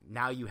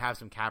have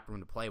some cap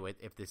room to play with.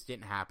 If this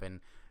didn't happen,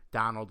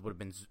 Donald would have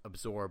been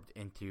absorbed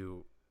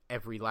into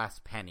every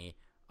last penny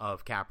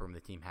of cap room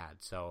the team had.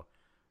 So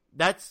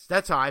that's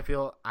how I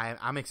feel.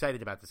 I'm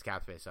excited about this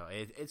cap space. So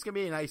it's going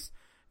to be a nice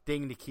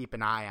thing to keep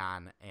an eye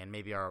on, and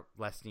maybe our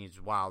Les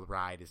Snead's wild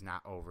ride is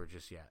not over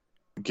just yet.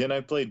 Can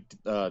I play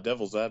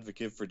devil's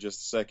advocate for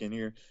just a second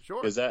here? Sure.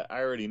 Because I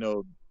already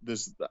know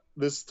this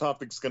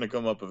topic's going to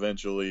come up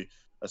eventually,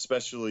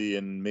 especially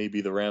in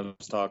maybe the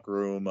Rams talk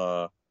room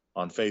on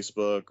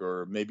Facebook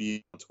or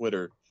maybe on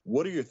Twitter.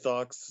 What are your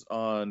thoughts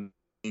on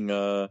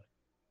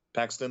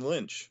Paxton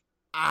Lynch?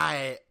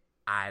 I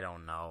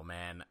don't know,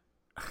 man.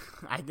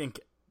 I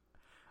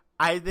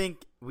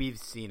think we've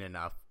seen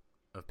enough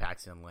of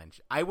Paxton Lynch.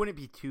 I wouldn't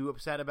be too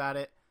upset about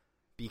it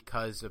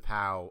because of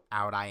how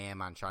out I am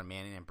on Sean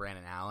Mannion and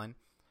Brandon Allen.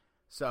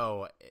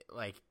 So,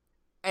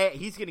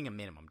 he's getting a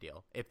minimum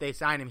deal. If they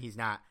sign him, he's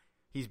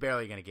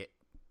barely going to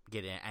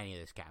get in any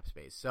of this cap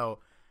space. So,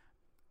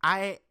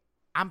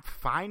 I'm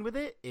fine with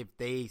it if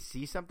they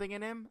see something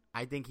in him.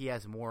 I think he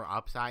has more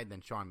upside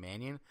than Sean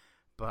Mannion,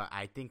 but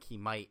I think he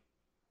might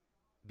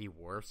be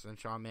worse than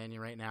Sean Mannion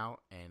right now,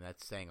 and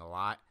that's saying a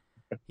lot.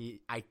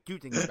 I do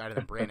think he's better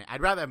than Brandon.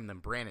 I'd rather have him than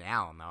Brandon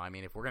Allen, though. I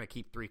mean, if we're going to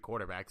keep 3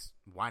 quarterbacks,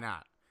 why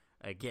not?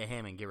 Get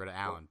him and get rid of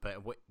Allen.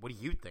 But what do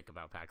you think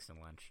about Paxton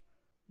Lynch?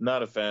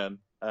 Not a fan.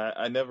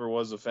 I never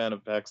was a fan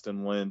of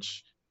Paxton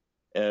Lynch,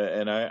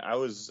 and I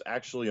was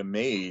actually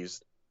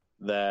amazed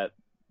that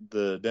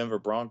the Denver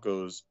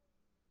Broncos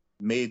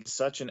made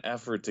such an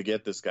effort to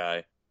get this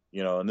guy,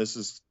 and this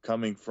is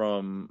coming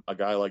from a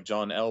guy like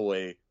John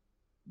Elway,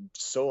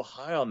 so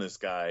high on this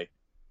guy,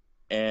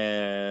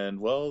 and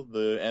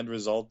the end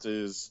result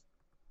is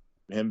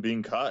him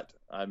being cut.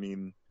 I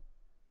mean,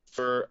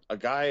 for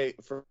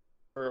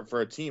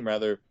a team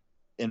rather,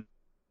 in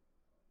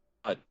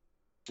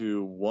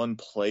to one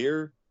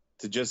player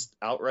to just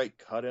outright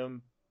cut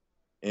him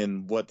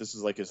in this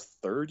is like his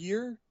 3rd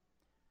year,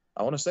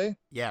 I want to say.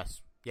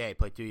 Yes. Yeah, he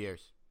played 2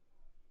 years.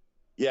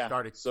 Yeah.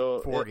 Started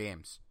so 4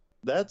 games.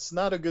 that's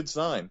not a good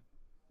sign.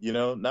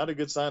 Not a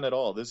good sign at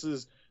all. This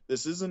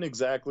isn't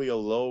exactly a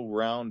low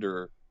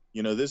rounder.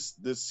 This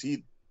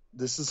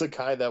is a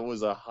guy that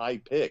was a high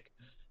pick,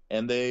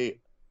 and they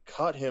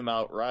cut him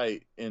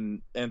outright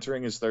in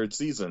entering his third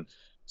season.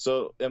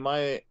 So am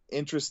I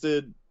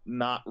interested?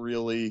 Not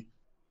really.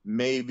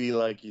 Maybe,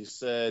 like you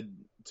said,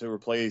 to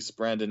replace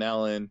Brandon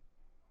Allen.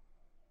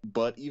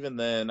 But even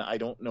then, I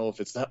don't know if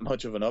it's that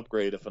much of an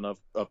upgrade, if an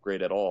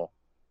upgrade at all.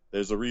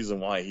 There's a reason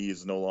why he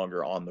is no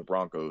longer on the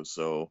Broncos.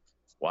 So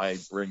why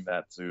bring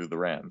that to the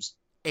Rams?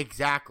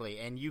 Exactly.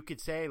 And you could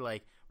say,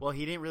 like, well,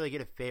 he didn't really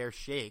get a fair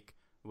shake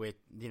with,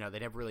 they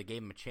never really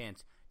gave him a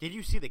chance. Did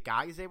you see the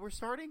guys they were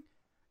starting?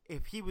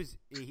 If he was,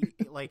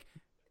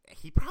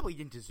 he probably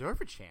didn't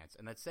deserve a chance.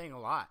 And that's saying a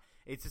lot.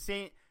 It's the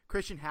same.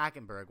 Christian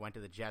Hackenberg went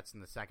to the Jets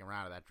in the second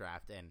round of that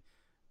draft. And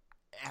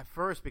at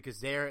first, because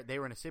they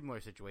were in a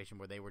similar situation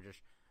where they were just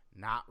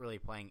not really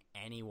playing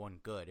anyone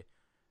good,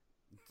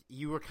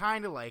 you were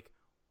kind of like,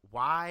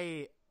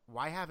 why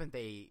haven't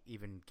they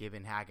even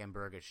given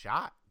Hackenberg a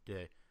shot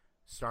to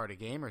start a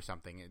game or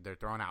something? They're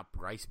throwing out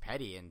Bryce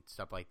Petty and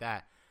stuff like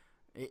that.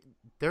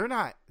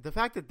 The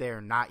fact that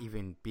they're not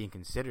even being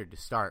considered to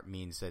start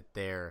means that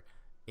there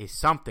is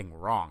something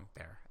wrong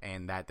there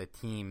and that the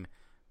team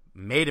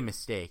made a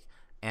mistake.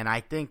 And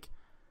I think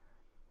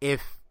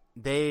if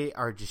they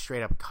are just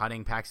straight up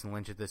cutting Paxton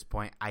Lynch at this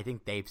point, I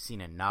think they've seen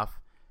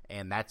enough.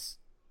 And that's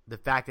the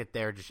fact that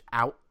they're just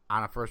out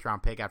on a first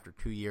round pick after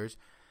 2 years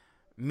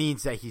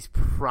means that he's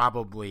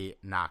probably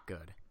not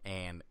good.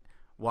 And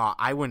while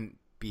I wouldn't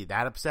be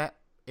that upset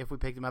if we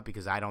picked him up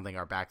because I don't think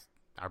our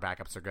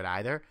backups are good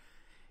either,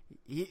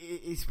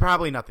 he's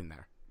probably nothing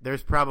there.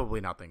 There's probably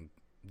nothing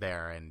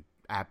there. And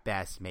at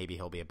best, maybe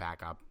he'll be a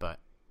backup, but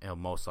he'll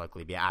most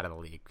likely be out of the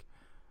league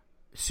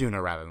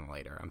sooner rather than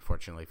later,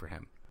 unfortunately for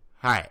him.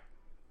 All right,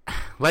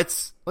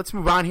 let's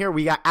move on here.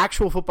 We got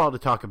actual football to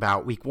talk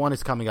about. Week 1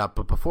 is coming up,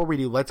 but before we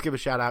do, let's give a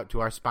shout-out to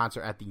our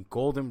sponsor at the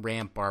Golden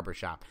Ram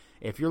Barbershop.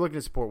 If you're looking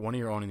to support one of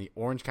your own in the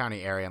Orange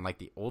County area and like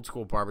the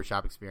old-school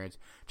barbershop experience,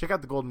 check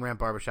out the Golden Ram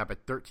Barbershop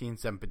at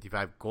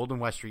 13755 Golden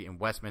West Street in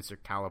Westminster,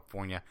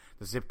 California.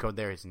 The zip code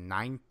there is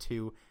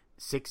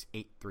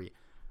 92683.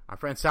 Our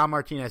friend Sal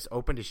Martinez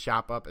opened his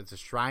shop up as a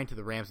shrine to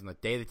the Rams on the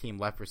day the team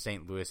left for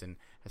St. Louis and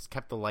has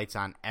kept the lights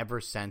on ever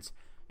since,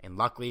 and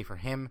luckily for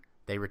him,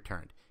 they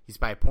returned. He's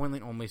by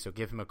appointment only, so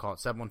give him a call at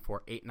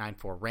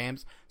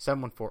 714-894-RAMS,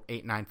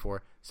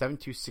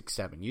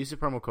 714-894-7267. Use the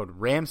promo code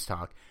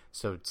RAMSTALK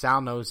so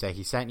Sal knows that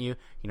he sent you.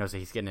 He knows that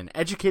he's getting an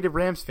educated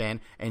Rams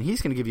fan, and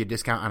he's going to give you a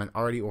discount on an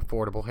already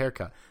affordable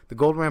haircut. The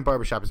Golden Ram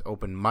Barbershop is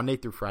open Monday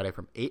through Friday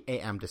from 8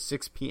 a.m. to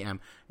 6 p.m.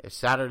 and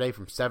Saturday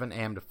from 7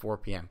 a.m. to 4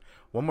 p.m.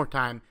 One more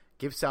time,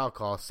 give Sal a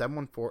call,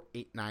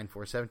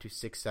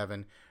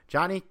 714-894-7267.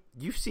 Johnny,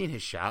 you've seen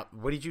his shop.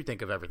 What did you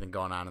think of everything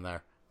going on in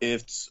there?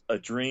 It's a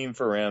dream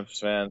for Rams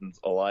fans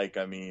alike.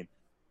 I mean,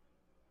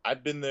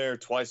 I've been there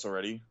twice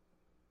already.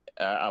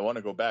 I want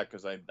to go back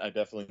because I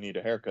definitely need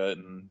a haircut,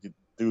 and the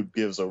dude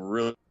gives a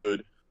really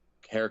good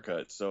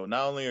haircut. So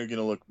not only are you going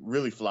to look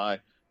really fly,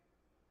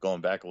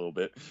 going back a little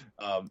bit,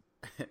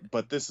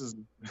 but this is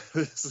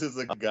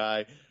a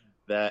guy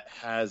that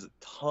has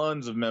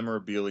tons of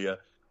memorabilia.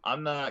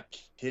 I'm not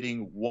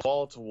kidding,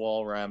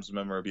 wall-to-wall Rams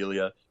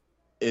memorabilia.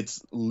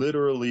 It's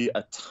literally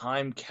a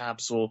time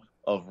capsule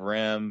of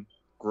Ram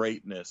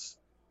greatness.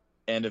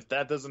 And if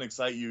that doesn't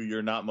excite you,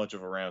 you're not much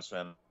of a Rams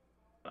fan.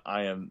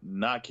 I am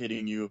not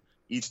kidding you.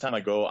 Each time I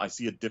go, I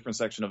see a different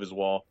section of his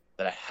wall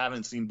that I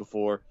haven't seen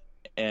before,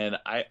 and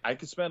I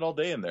could spend all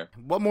day in there.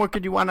 What more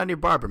could you want on your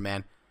barber,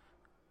 man?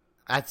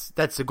 That's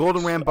the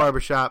Golden Ram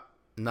Barbershop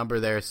number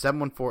there,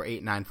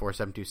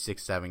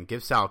 714-894-7267.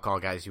 Give Sal a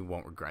call, guys. You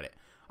won't regret it.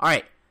 All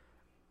right.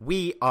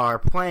 We are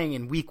playing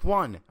in week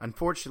 1.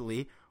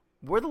 Unfortunately,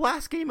 we're the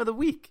last game of the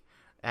week.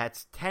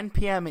 That's 10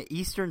 p.m.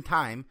 Eastern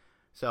time.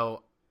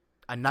 So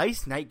a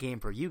nice night game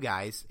for you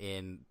guys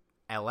in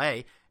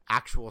L.A.,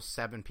 actual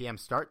 7 p.m.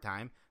 start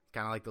time,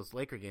 kind of like those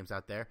Laker games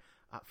out there.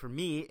 For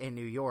me in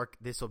New York,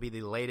 this will be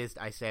the latest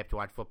I stay up to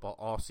watch football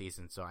all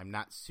season, so I'm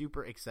not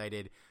super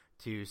excited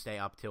to stay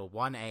up till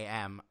 1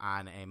 a.m.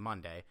 on a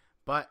Monday.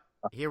 But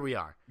here we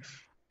are.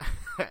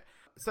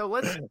 So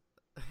let's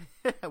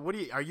 –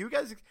 are you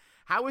guys –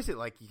 how is it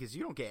like? Because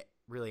you don't get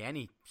really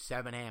any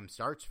 7 a.m.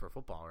 starts for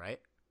football, right?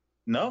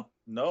 No,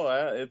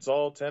 it's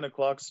all 10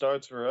 o'clock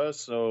starts for us.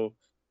 So,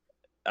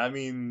 I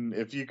mean,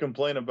 if you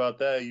complain about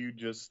that, you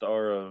just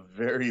are a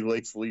very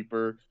late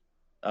sleeper.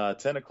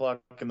 10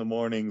 o'clock in the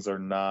mornings are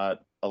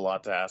not a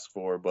lot to ask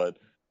for, but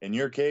in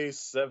your case,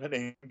 7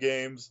 a.m.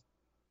 games,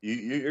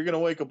 you're going to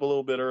wake up a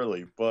little bit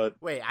early. But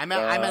wait, I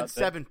meant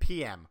 7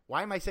 p.m.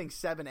 Why am I saying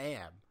 7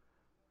 a.m.?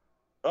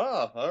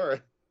 Oh, all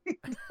right.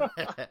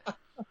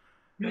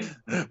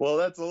 Well,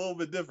 that's a little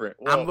bit different.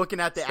 Well, I'm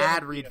looking at the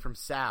ad read from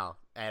Sal,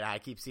 and I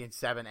keep seeing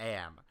 7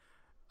 a.m.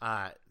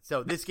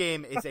 So this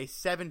game is a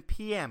 7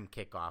 p.m.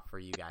 kickoff for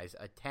you guys,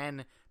 a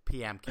 10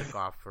 p.m.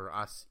 kickoff for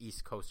us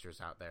East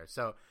Coasters out there.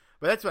 So,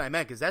 but that's what I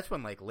meant, because that's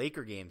when like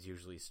Laker games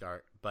usually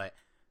start. But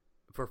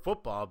for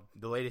football,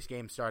 the latest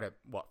games start at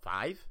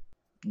 5?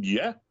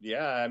 Yeah.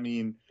 I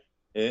mean,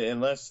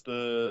 unless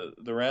the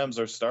Rams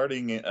are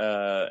starting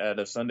at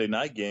a Sunday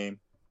night game,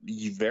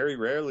 very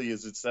rarely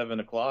is it 7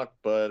 o'clock.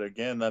 But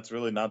again, that's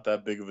really not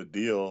that big of a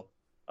deal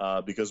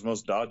because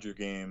most Dodger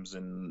games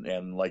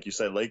and like you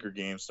said, Laker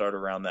games start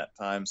around that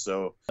time.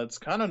 So it's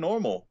kind of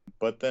normal.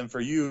 But then for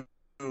you,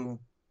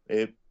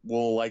 it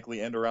will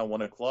likely end around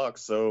 1 o'clock.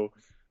 So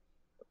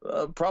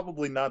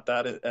probably not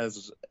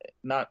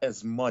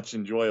as much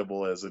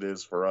enjoyable as it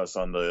is for us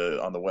on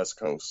the West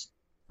Coast.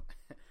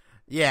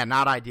 Yeah,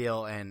 not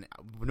ideal. And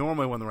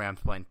normally when the Rams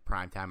play in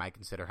primetime, I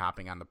consider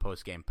hopping on the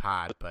post-game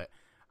pod, but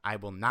I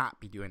will not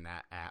be doing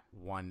that at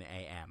 1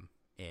 a.m.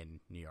 in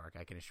New York,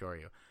 I can assure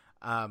you.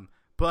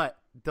 But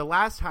the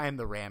last time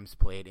the Rams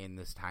played in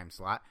this time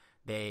slot,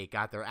 they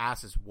got their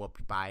asses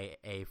whooped by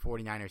a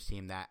 49ers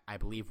team that I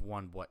believe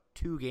won,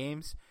 2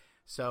 games?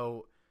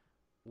 So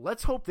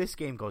let's hope this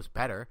game goes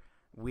better.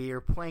 We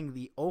are playing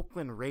the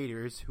Oakland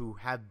Raiders, who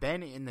have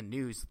been in the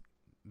news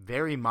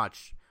very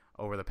much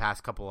over the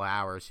past couple of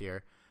hours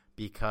here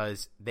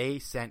because they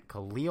sent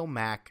Khalil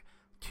Mack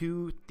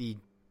to the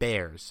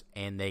Bears,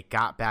 and they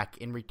got back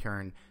in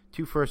return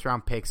 2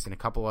 first-round picks and a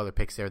couple other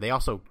picks there. They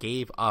also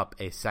gave up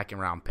a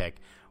second-round pick,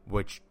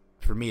 which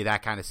for me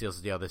that kind of seals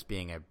the deal, this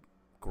being a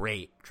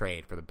great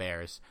trade for the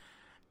Bears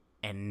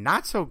and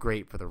not so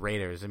great for the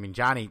Raiders. I mean,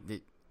 Johnny,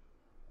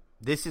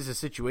 this is a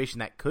situation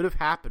that could have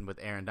happened with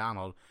Aaron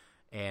Donald,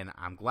 and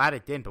I'm glad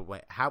it didn't, but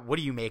what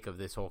do you make of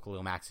this whole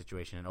Khalil Mack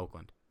situation in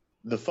Oakland?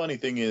 The funny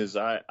thing is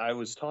I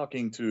was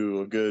talking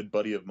to a good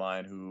buddy of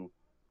mine who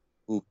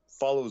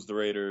follows the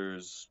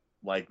Raiders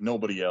like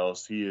nobody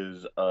else. He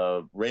is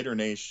a Raider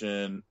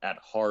Nation at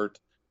heart,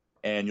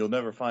 and you'll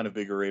never find a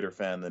bigger Raider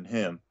fan than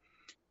him,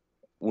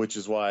 which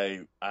is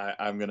why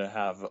I'm going to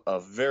have a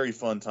very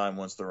fun time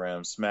once the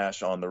Rams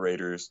smash on the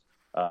Raiders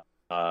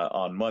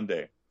on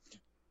Monday.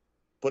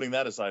 Putting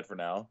that aside for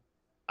now,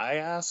 I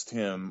asked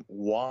him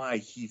why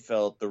he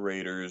felt the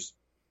Raiders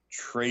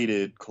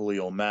traded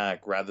Khalil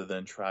Mack rather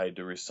than tried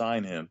to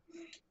re-sign him.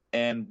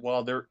 And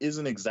while there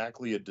isn't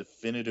exactly a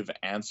definitive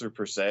answer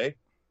per se,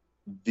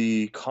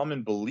 the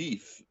common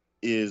belief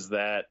is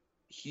that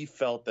he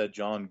felt that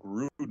John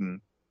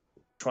Gruden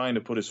trying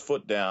to put his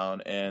foot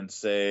down and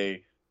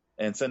say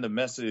and send a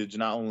message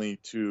not only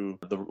to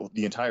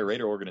the entire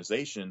Raider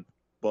organization,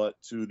 but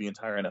to the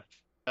entire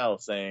NFL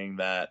saying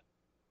that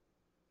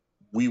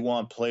we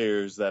want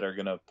players that are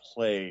going to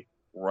play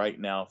right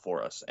now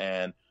for us.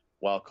 And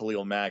while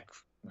Khalil Mack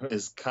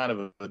is kind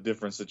of a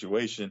different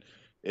situation,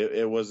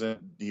 he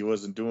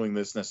wasn't doing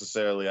this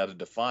necessarily out of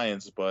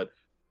defiance, but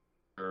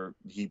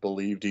he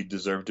believed he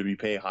deserved to be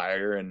paid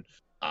higher. And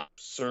I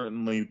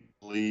certainly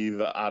believe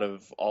out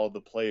of all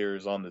the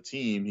players on the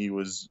team, he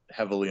was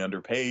heavily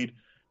underpaid.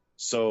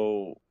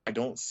 So I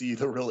don't see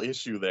the real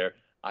issue there.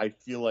 I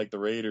feel like the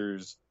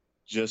Raiders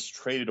just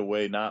traded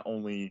away not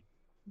only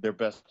their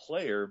best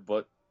player,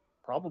 but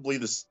probably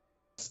the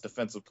best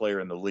defensive player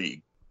in the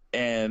league,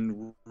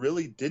 and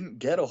really didn't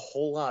get a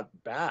whole lot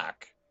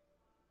back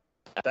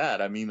at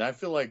that. I mean, I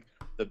feel like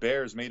the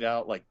Bears made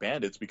out like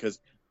bandits because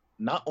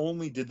not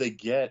only did they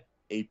get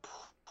a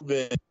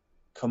proven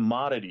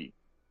commodity,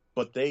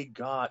 but they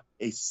got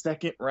a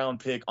second-round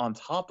pick on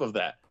top of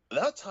that.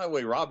 That's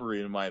highway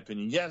robbery, in my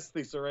opinion. Yes,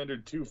 they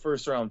surrendered 2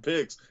 first-round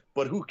picks,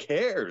 but who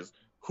cares?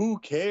 Who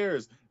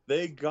cares?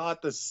 They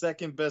got the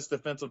second-best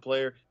defensive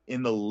player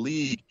in the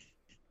league,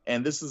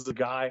 and this is a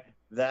guy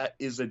that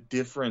is a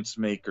difference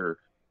maker.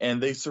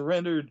 And they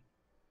surrendered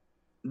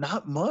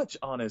not much,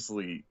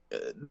 honestly,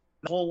 not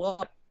a whole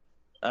lot.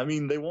 I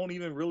mean, they won't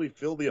even really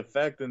feel the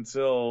effect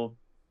until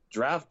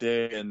draft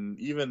day, and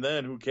even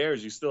then, who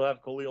cares? You still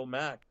have Khalil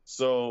Mack.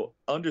 So,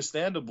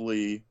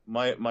 understandably,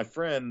 my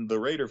friend, the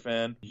Raider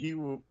fan, he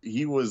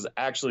was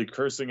actually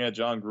cursing at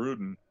John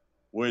Gruden,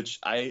 which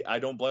I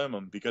don't blame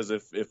him, because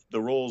if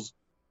the rules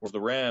were the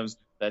Rams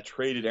that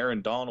traded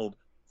Aaron Donald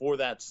for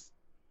that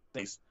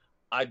space,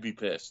 I'd be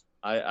pissed.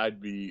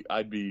 I'd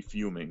be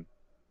fuming,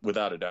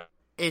 without a doubt.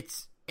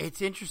 It's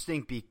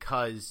interesting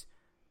because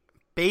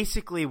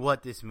basically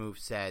what this move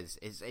says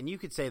is, and you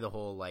could say the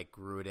whole like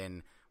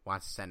Gruden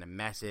wants to send a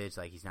message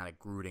like he's not a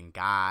Gruden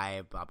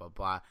guy, blah blah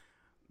blah.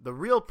 The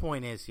real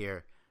point is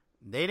here,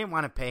 they didn't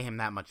want to pay him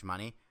that much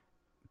money,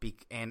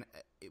 and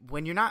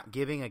when you're not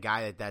giving a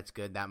guy that's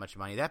good that much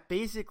money, that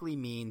basically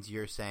means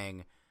you're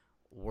saying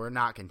we're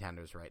not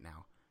contenders right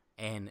now.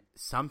 And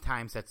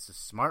sometimes that's a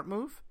smart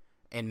move,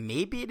 and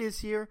maybe it is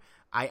here.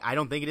 I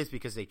don't think it is,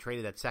 because they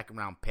traded that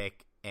second-round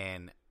pick,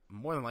 and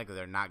more than likely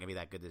they're not going to be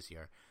that good this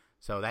year.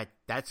 So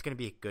that's going to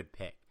be a good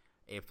pick.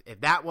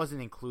 If that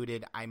wasn't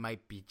included, I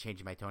might be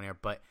changing my tone here.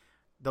 But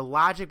the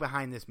logic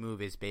behind this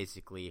move is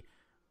basically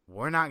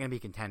we're not going to be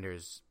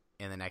contenders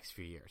in the next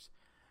few years.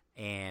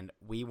 And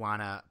we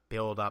want to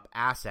build up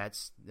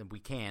assets that we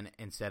can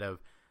instead of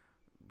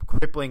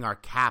crippling our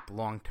cap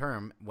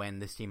long-term when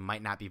this team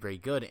might not be very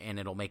good, and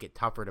it'll make it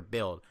tougher to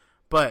build.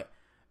 But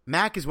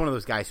Mack is one of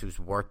those guys who's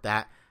worth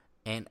that.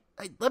 And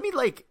let me,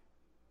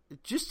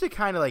 just to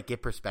kind of,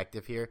 get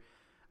perspective here,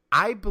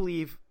 I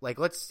believe,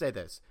 let's say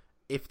this.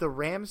 if the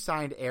Rams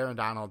signed Aaron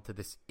Donald to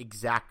this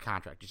exact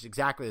contract, just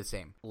exactly the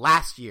same,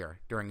 last year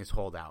during his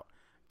holdout,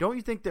 don't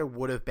you think there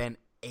would have been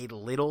a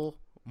little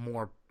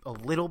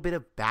bit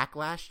of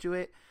backlash to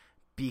it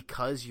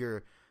because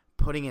you're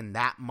putting in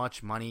that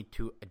much money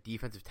to a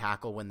defensive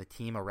tackle when the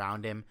team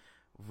around him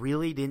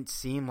really didn't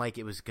seem like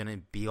it was going to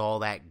be all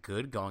that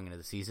good going into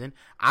the season?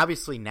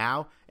 Obviously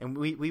now, and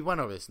we went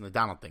over this in the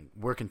Donald thing,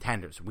 we're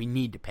contenders. We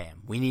need to pay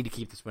him. We need to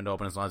keep this window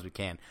open as long as we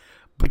can.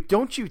 But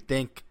don't you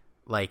think,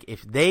 like,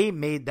 if they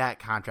made that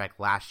contract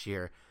last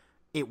year,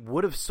 it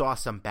would have saw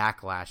some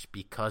backlash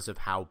because of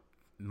how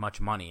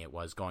much money it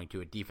was going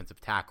to a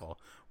defensive tackle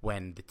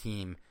when the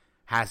team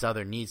has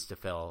other needs to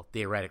fill,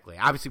 theoretically?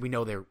 Obviously, we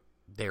know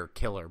they're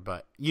killer,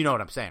 but you know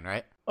what I'm saying,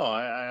 right? Oh,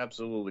 I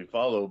absolutely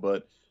follow,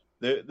 but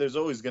there's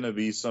always going to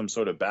be some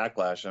sort of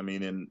backlash. I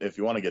mean, and if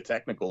you want to get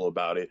technical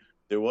about it,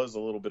 there was a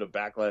little bit of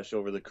backlash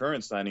over the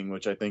current signing,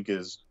 which I think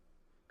is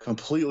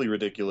completely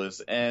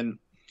ridiculous. And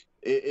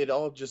it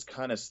all just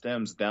kind of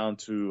stems down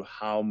to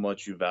how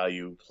much you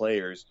value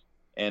players.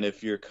 And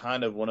if you're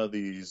kind of one of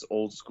these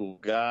old school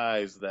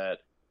guys that,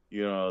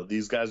 you know,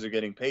 these guys are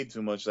getting paid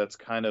too much, that's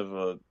kind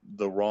of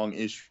the wrong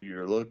issue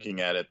you're looking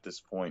at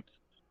this point.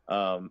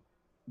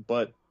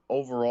 But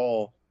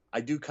overall,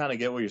 I do kind of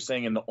get what you're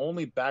saying. And the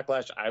only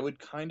backlash I would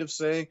kind of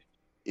say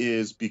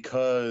is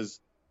because,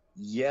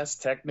 yes,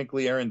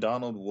 technically Aaron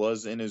Donald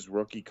was in his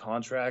rookie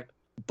contract,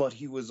 but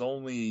he was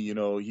only, you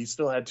know, he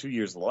still had 2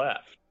 years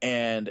left.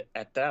 And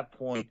at that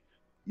point,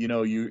 you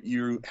know,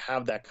 you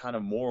have that kind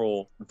of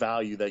moral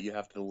value that you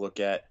have to look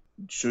at.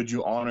 Should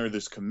you honor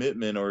this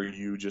commitment, or are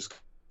you just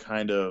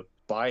kind of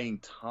buying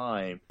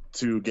time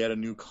to get a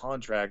new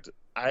contract?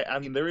 I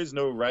mean, there is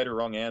no right or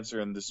wrong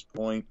answer in this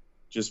point,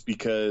 just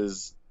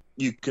because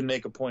you can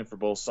make a point for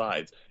both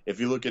sides. If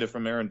you look at it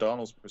from Aaron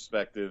Donald's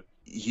perspective,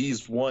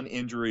 he's one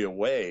injury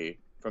away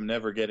from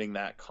never getting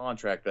that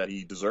contract that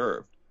he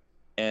deserved.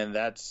 And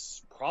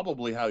that's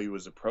probably how he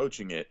was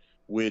approaching it,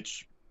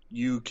 which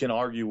you can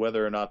argue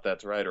whether or not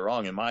that's right or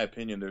wrong. In my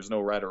opinion, there's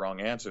no right or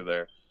wrong answer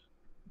there.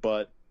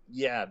 But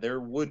yeah, there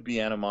would be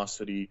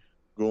animosity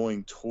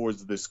going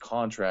towards this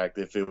contract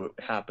if it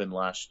happened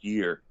last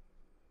year.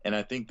 And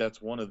I think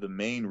that's one of the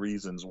main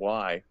reasons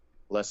why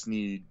Les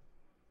Snead,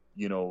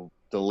 you know,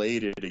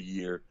 delayed it a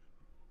year,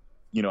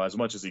 you know, as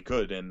much as he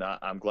could. And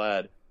I'm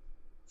glad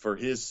for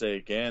his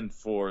sake and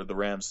for the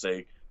Rams'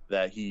 sake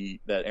that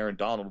Aaron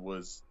Donald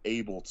was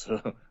able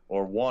to,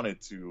 or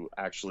wanted to,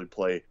 actually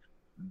play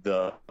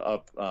the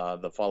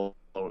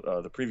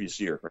previous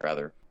year,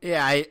 rather.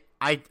 Yeah,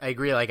 I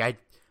agree. Like, I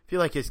feel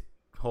like his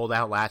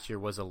holdout last year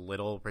was a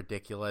little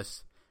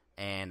ridiculous,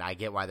 and I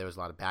get why there was a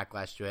lot of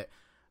backlash to it.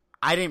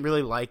 I didn't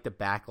really like the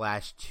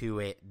backlash to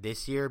it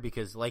this year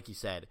because, like you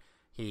said,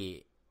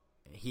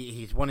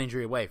 he's one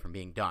injury away from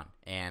being done,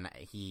 and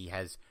he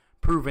has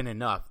proven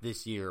enough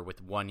this year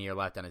with 1 year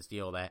left on his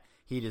deal that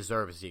he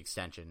deserves the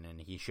extension, and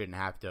he shouldn't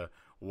have to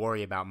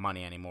worry about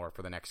money anymore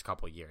for the next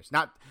couple of years.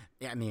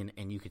 I mean,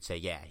 and you could say,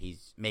 yeah,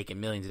 he's making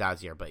millions of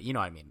dollars a year, but you know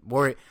what I mean.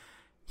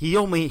 He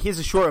has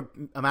a short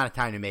amount of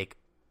time to make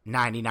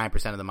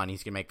 99% of the money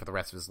he's going to make for the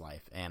rest of his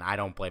life, and I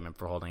don't blame him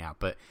for holding out.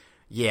 But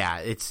yeah,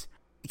 it's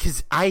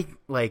because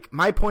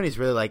my point is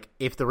really, like,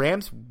 if the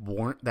Rams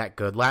weren't that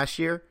good last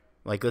year,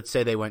 like, let's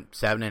say they went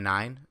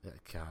 7-9.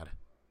 God,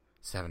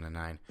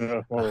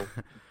 7-9. Oh,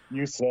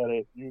 you said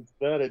it. You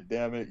said it.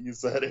 Damn it. You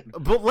said it.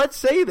 But let's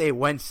say they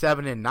went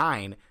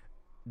 7-9.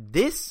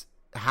 This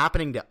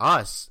happening to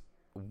us,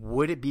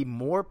 would it be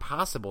more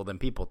possible than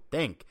people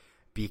think?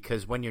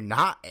 Because when you're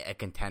not a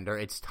contender,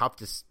 it's tough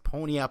to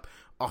pony up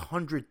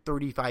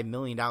 $135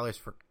 million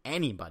for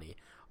anybody,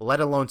 let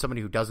alone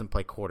somebody who doesn't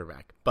play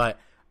quarterback. But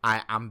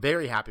I'm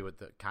very happy with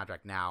the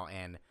contract now,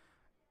 and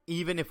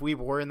even if we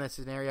were in this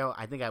scenario,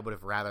 I think I would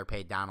have rather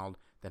paid Donald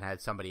than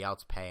had somebody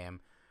else pay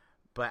him.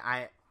 But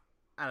I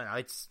don't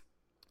know.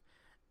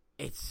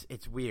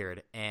 It's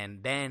weird.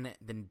 And then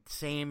the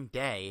same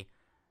day,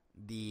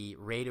 the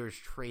Raiders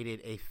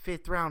traded a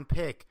 5th-round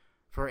pick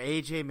for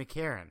A.J.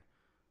 McCarron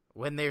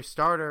when their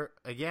starter,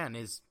 again,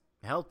 is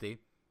healthy,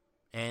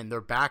 and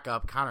their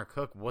backup, Connor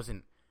Cook,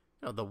 wasn't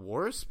the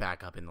worst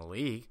backup in the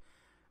league.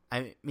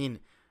 I mean,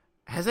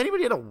 has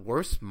anybody had a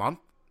worse month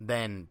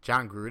than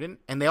John Gruden?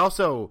 And they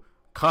also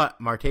cut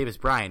Martavis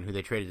Bryant, who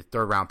they traded a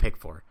 3rd-round pick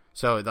for.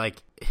 So,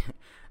 like,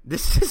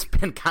 this has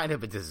been kind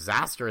of a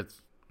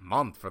disastrous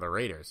month for the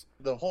Raiders.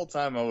 The whole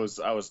time I was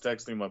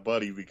texting my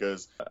buddy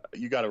because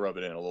you got to rub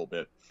it in a little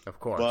bit. Of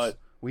course. But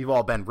we've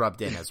all been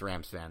rubbed in as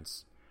Rams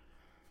fans.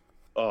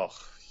 Oh,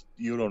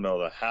 you don't know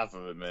the half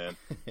of it, man.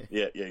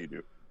 Yeah, you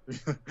do.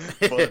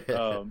 But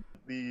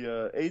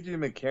the A.J.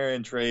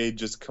 McCarron trade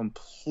just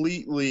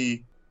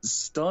completely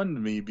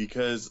stunned me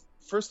because,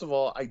 first of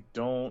all, I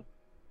don't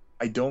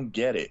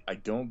get it. I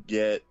don't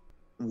get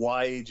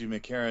why A.J.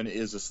 McCarron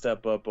is a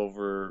step up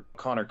over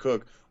Connor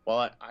Cook.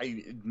 While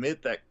I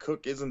admit that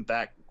Cook isn't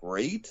that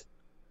great,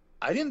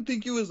 I didn't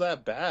think he was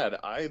that bad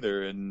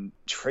either. And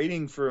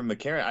trading for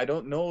McCarron, I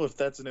don't know if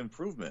that's an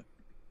improvement.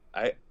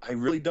 I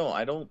really don't.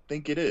 I don't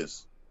think it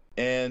is.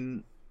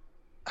 And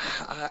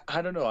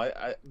I don't know.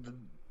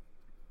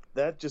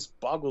 that just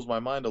boggles my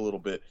mind a little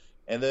bit.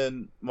 And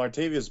then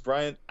Martavius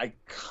Bryant, I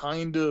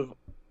kind of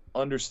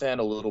understand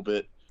a little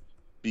bit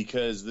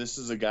because this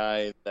is a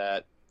guy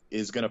that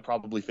is going to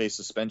probably face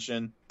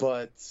suspension.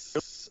 But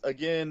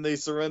again, they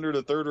surrendered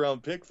a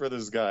third-round pick for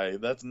this guy.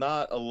 That's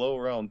not a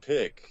low-round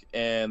pick,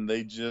 and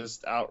they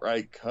just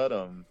outright cut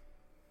him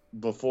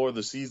before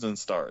the season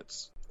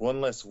starts.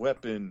 One less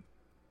weapon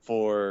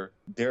for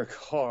Derek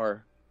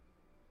Carr,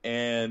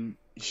 and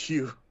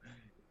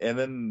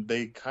then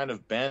they kind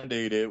of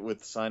band-aid it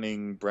with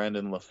signing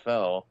Brandon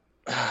LaFell.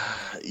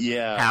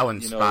 Yeah, how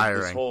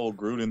inspiring! This whole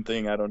Gruden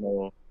thing, I don't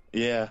know.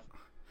 Yeah,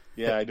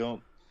 I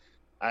don't.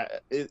 I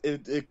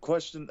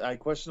question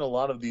a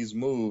lot of these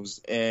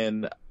moves,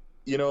 and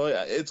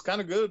it's kind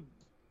of good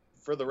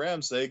for the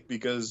Rams' sake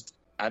because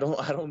I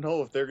don't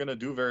know if they're going to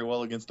do very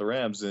well against the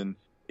Rams, and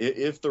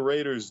if the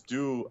Raiders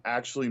do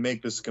actually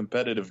make this a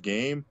competitive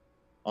game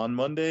on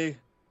Monday,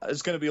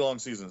 it's going to be a long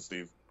season,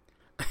 Steve.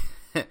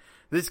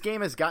 This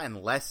game has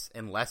gotten less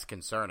and less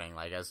concerning,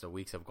 as the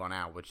weeks have gone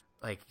out. Which,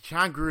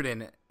 Jon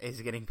Gruden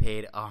is getting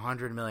paid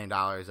 $100 million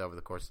over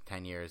the course of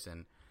 10 years,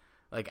 and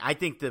I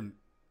think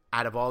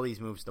out of all these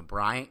moves, the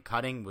Bryant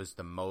cutting was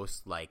the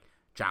most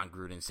Jon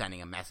Gruden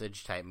sending a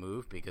message type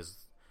move,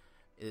 because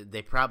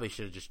they probably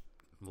should have just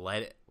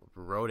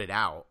wrote it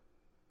out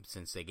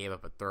since they gave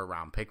up a third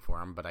round pick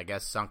for him. But I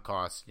guess sunk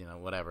cost,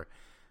 whatever.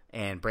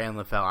 And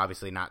Brandon LaFell,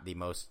 obviously not the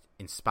most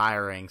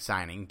inspiring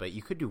signing, but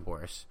you could do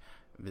worse.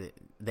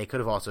 They could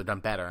have also done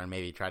better and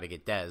maybe try to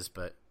get Dez,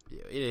 but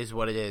it is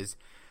what it is.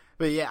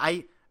 But yeah,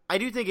 I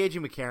do think A.J.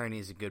 McCarron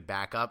is a good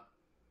backup.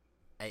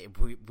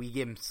 We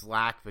give him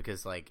slack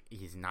because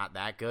he's not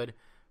that good,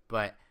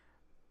 but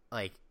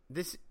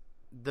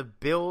the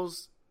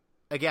Bills,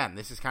 again,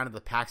 this is kind of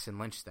the Paxton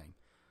Lynch thing.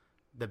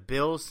 The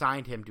Bills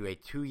signed him to a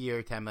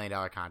 2-year, $10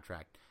 million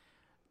contract.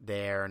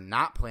 They're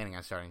not planning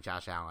on starting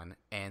Josh Allen,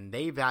 and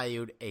they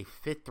valued a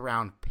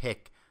 5th-round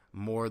pick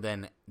more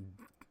than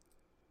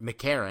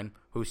McCarron,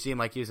 who seemed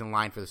like he was in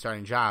line for the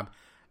starting job,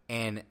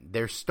 and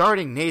they're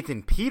starting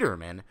Nathan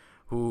Peterman,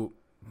 who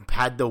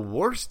had the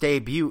worst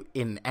debut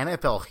in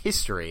NFL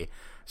history.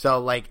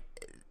 So,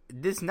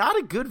 this is not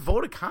a good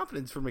vote of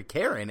confidence for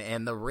McCarron,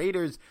 and the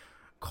Raiders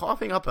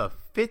coughing up a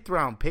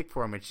 5th-round pick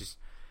for him.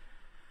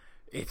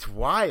 It's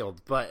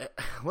wild. But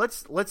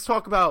let's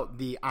talk about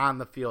the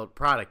on-the-field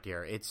product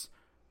here. It's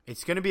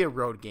going to be a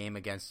road game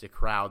against a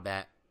crowd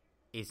that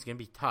is going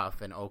to be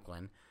tough in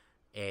Oakland.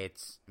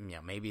 It's,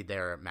 maybe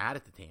they're mad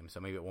at the team, so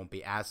maybe it won't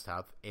be as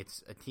tough.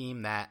 It's a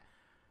team that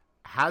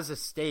has a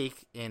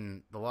stake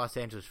in the Los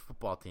Angeles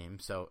football scene.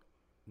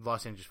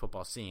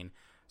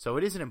 So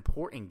it is an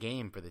important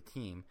game for the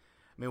team.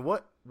 I mean,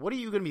 what are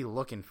you going to be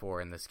looking for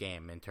in this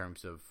game in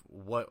terms of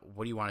what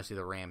do you want to see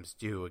the Rams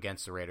do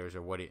against the Raiders,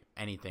 or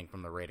anything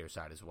from the Raiders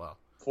side as well?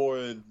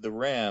 For the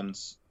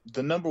Rams,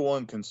 the number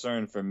one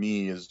concern for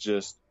me is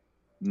just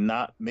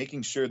not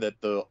making sure that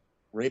the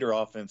Raider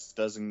offense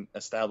doesn't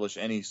establish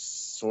any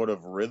sort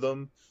of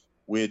rhythm,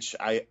 which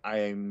I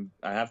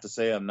have to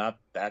say I'm not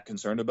that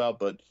concerned about,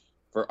 but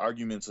for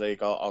argument's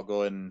sake, I'll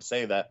go ahead and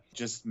say that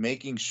just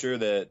making sure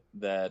that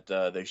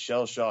they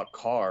shell shock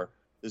Carr.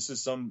 This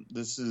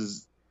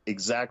is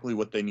exactly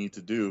what they need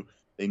to do.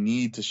 They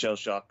need to shell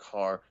shock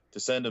Carr to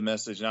send a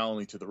message not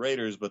only to the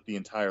Raiders but the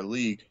entire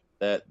league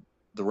that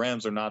the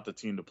Rams are not the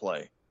team to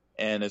play.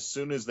 And as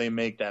soon as they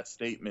make that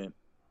statement,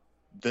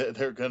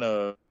 they're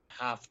gonna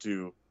have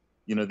to.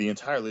 The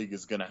entire league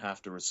is going to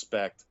have to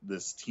respect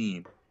this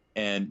team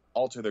and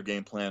alter their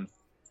game plan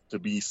to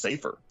be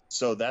safer.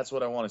 So that's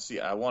what I want to see.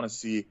 I want to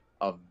see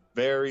a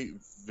very,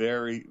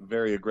 very,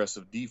 very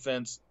aggressive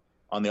defense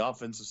on the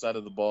offensive side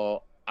of the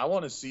ball. I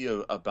want to see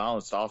a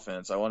balanced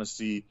offense. I want to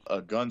see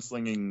a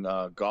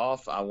gunslinging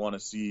Goff. I want to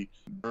see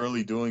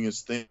Gurley doing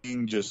his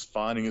thing, just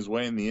finding his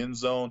way in the end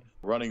zone,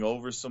 running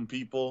over some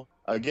people.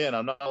 Again,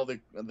 I'm not all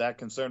that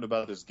concerned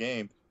about this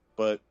game,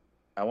 but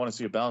I want to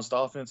see a balanced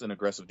offense and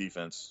aggressive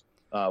defense.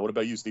 What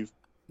about you, Steve?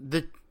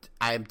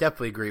 I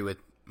definitely agree with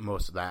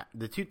most of that.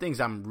 The two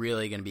things I'm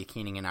really going to be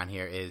keening in on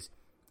here is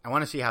I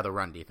want to see how the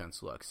run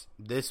defense looks.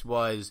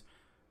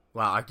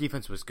 Our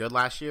defense was good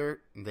last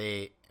year.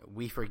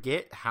 We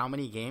forget how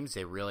many games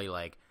they really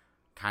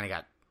kind of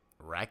got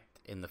wrecked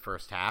in the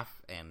first half,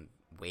 and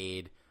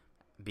Wade,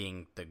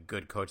 being the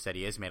good coach that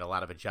he is, made a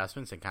lot of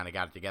adjustments and kind of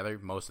got it together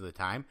most of the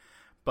time.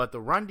 But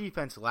the run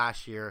defense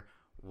last year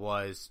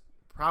was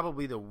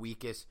probably the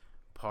weakest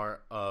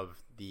part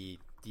of the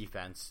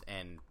defense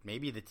and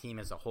maybe the team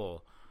as a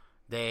whole.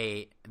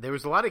 There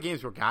was a lot of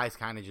games where guys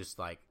kind of just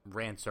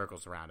ran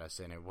circles around us,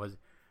 and it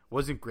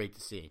wasn't great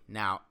to see.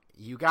 Now,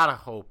 you got to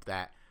hope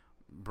that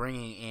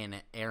bringing in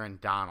Aaron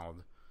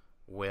Donald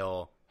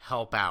will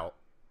help out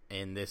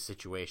in this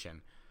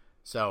situation.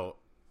 So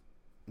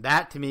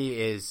that to me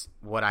is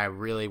what I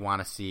really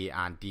want to see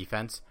on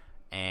defense,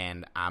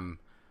 and I'm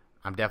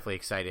definitely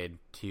excited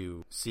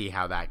to see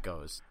how that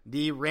goes.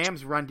 The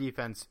Rams run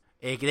defense,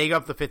 they go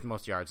up the 5th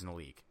most yards in the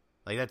league.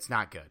 That's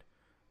not good.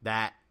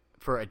 That,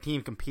 for a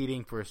team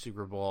competing for a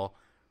Super Bowl,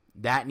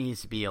 that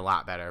needs to be a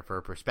lot better.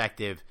 For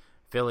perspective,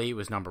 Philly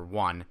was number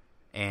 1,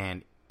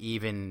 and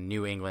even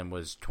New England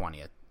was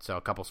 20th, so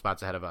a couple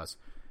spots ahead of us.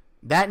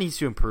 That needs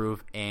to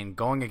improve, and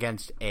going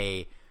against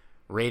a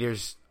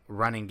Raiders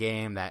running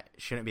game that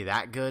shouldn't be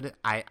that good,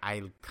 I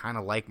kind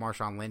of like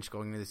Marshawn Lynch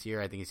going into this year.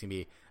 I think he's going to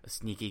be a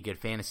sneaky good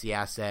fantasy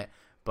asset,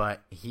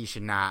 but he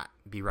should not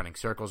be running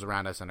circles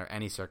around us under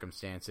any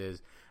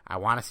circumstances. I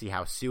want to see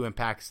how Sue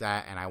impacts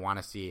that, and I want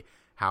to see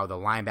how the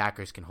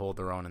linebackers can hold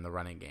their own in the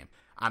running game.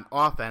 On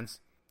offense,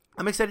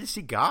 I'm excited to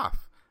see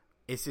Goff.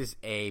 This is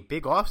a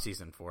big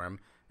offseason for him,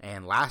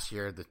 and last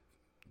year the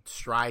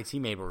strides he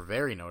made were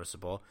very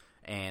noticeable.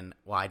 And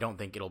while I don't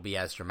think it'll be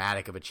as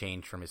dramatic of a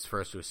change from his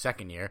first to his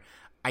second year,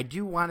 I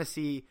do want to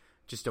see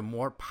just a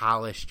more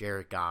polished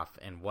Jared Goff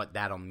and what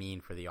that'll mean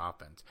for the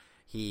offense.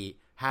 He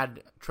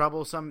had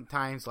trouble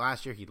sometimes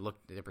last year. He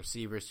looked at the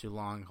receivers too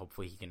long.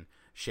 Hopefully he can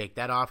shake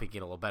that off. He can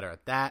get a little better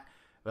at that.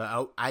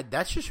 But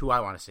that's just who I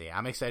want to see.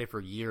 I'm excited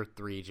for year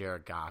 3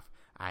 Jared Goff.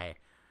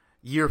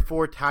 Year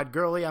 4 Todd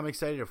Gurley, I'm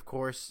excited, of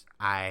course.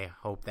 I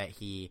hope that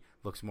he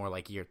looks more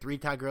like year 3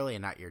 Todd Gurley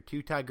and not year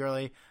 2 Todd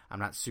Gurley. I'm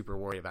not super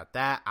worried about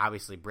that.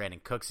 Obviously, Brandon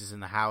Cooks is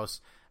in the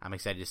house. I'm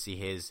excited to see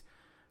his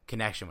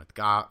connection with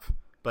Goff.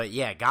 But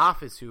yeah,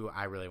 Goff is who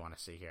I really want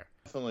to see here.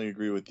 Definitely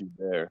agree with you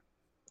there.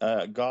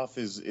 Goff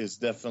is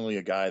definitely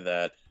a guy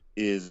that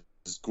is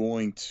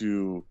going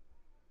to,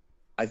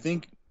 I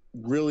think,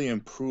 really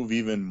improve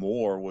even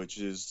more, which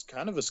is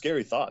kind of a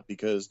scary thought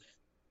because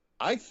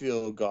I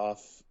feel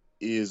Goff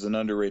is an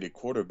underrated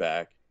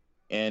quarterback.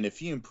 And if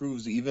he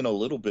improves even a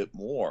little bit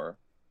more,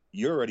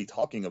 you're already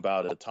talking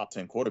about a top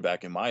 10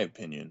 quarterback, in my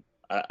opinion.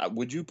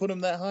 Would you put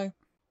him that high?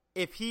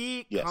 If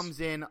he Yes. comes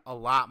in a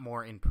lot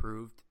more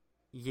improved,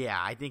 yeah,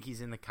 I think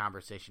he's in the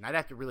conversation. I'd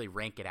have to really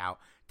rank it out.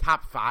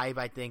 Top 5,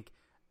 I think.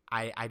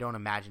 I don't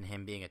imagine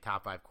him being a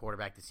top 5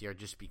 quarterback this year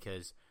just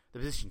because the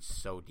position's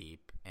so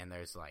deep. And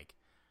there's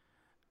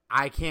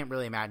I can't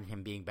really imagine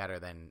him being better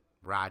than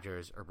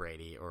Rodgers or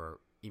Brady or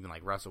even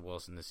Russell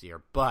Wilson this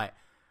year. But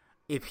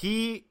if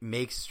he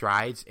makes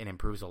strides and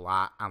improves a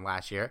lot on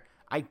last year,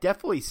 I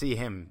definitely see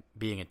him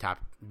being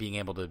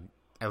able to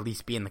at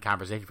least be in the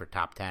conversation for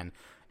top 10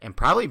 and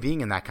probably being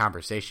in that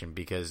conversation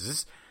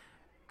because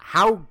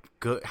how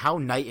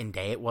night and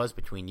day it was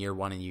between year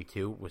 1 and year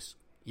 2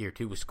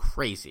 was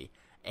crazy.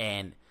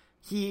 And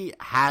he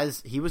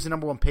was the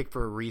number 1 pick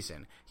for a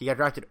reason. He got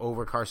drafted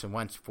over Carson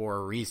Wentz for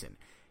a reason.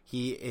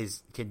 He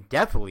can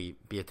definitely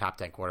be a top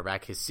 10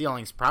 quarterback. His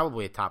ceiling's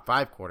probably a top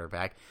 5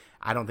 quarterback.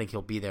 I don't think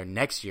he'll be there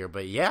next year,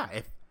 but yeah,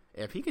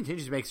 if he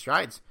continues to make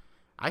strides,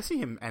 I see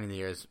him ending the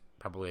year as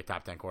probably a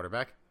top 10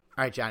 quarterback.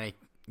 All right, Johnny,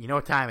 you know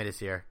what time it is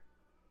here.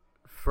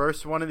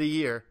 First one of the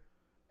year.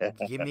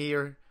 Give me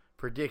your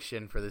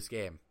prediction for this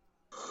game.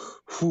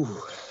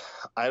 Whew.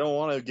 I don't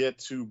want to get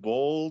too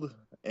bold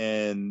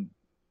and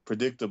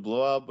predict a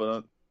blowout,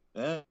 but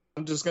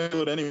I'm just going to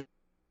do it anyway.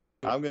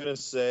 I'm going to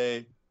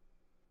say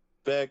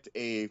expect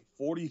a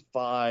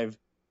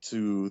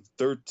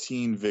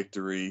 45-13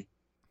 victory.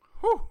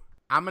 Whew.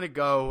 I'm going to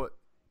go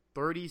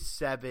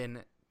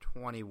 37-21.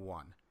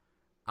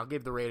 I'll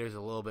give the Raiders a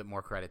little bit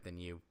more credit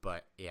than you,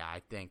 but yeah,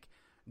 I think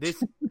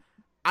this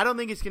 – I don't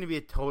think it's going to be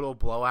a total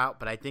blowout,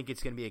 but I think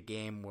it's going to be a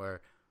game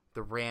where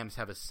the Rams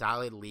have a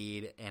solid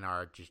lead and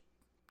are just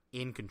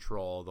in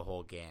control the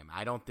whole game.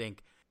 I don't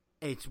think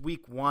 – it's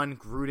week 1.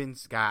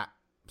 Gruden's got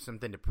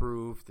something to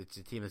prove. It's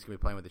a team that's going to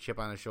be playing with a chip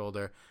on their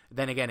shoulder.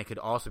 Then again, it could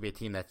also be a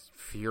team that's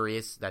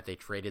furious that they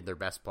traded their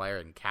best player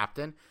and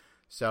captain.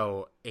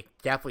 So it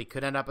definitely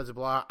could end up as a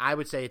blowout. I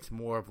would say it's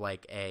more of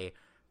the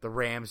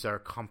Rams are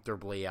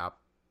comfortably up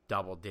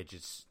double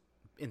digits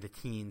in the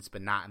teens,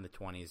 but not in the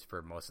 20s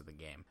for most of the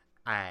game.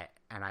 I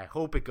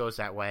hope it goes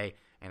that way,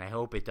 and I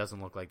hope it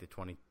doesn't look like the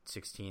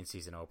 2016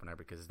 season opener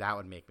because that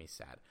would make me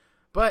sad.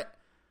 But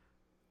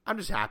I'm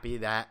just happy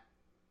that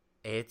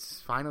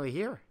it's finally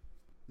here.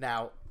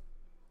 Now,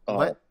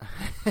 what?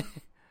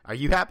 Are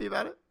you happy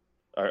about it?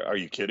 Are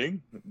you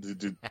kidding?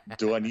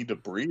 Do I need to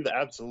breathe?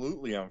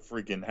 Absolutely, I'm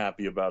freaking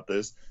happy about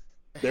this.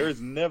 There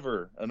is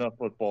never enough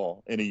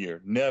football in a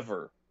year.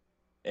 Never.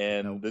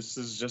 And This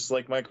is just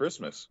like my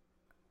Christmas.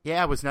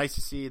 Yeah, it was nice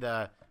to see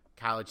the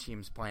college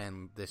teams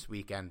playing this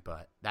weekend,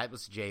 but that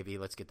was JV.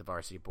 Let's get the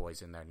varsity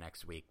boys in there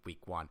next week,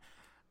 week 1.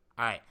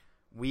 All right,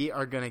 we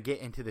are going to get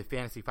into the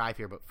Fantasy 5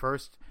 here, but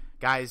first,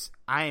 guys,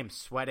 I am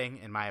sweating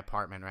in my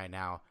apartment right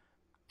now,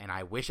 and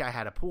I wish I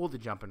had a pool to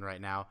jump in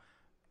right now.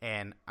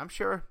 And I'm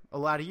sure a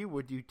lot of you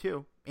would do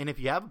too. And if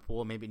you have a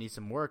pool, maybe it needs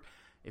some work.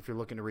 If you're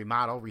looking to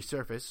remodel,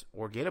 resurface,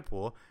 or get a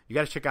pool, you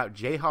got to check out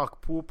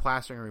Jayhawk Pool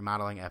Plastering and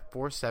Remodeling at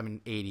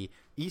 4780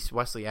 East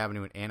Wesley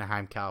Avenue in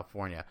Anaheim,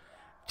 California.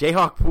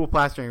 Jayhawk Pool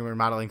Plastering and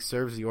Remodeling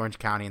serves the Orange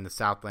County and the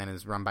Southland and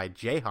is run by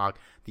Jayhawk,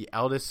 the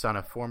eldest son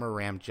of former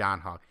Ram John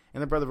Hawk,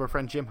 and the brother of our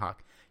friend Jim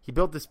Hawk. He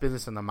built this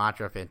business on the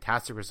mantra of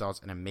fantastic results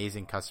and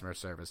amazing customer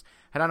service.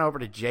 Head on over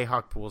to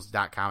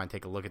jayhawkpools.com and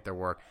take a look at their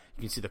work.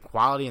 You can see the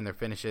quality in their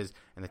finishes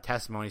and the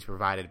testimonies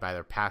provided by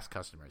their past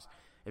customers.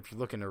 If you're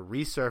looking to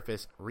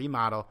resurface,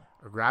 remodel,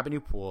 or grab a new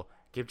pool,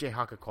 give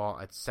Jayhawk a call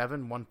at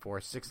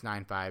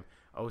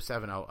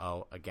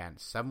 714-695-0700. Again,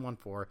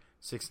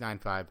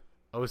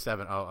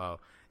 714-695-0700.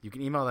 you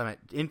can email them at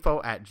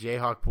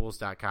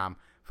info@jayhawkpools.com.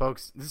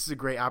 Folks, this is a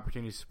great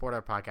opportunity to support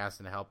our podcast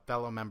and to help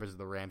fellow members of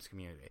the Rams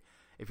community.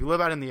 If you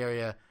live out in the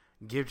area,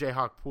 give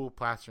Jayhawk Pool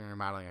Plastering and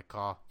Remodeling a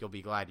call. You'll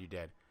be glad you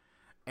did.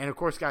 And, of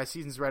course, guys,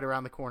 season's right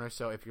around the corner,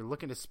 so if you're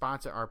looking to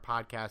sponsor our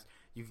podcast,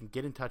 you can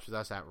get in touch with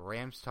us at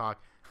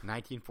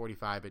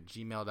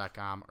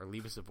ramstalk1945@gmail.com or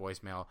leave us a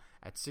voicemail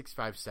at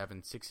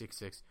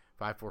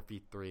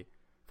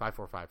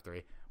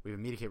 657-666-5453. We have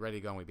a meeting kit ready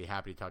to go, and we'd be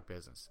happy to talk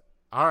business.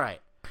 All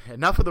right.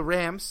 Enough of the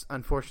Rams,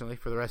 unfortunately,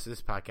 for the rest of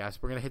this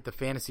podcast. We're going to hit the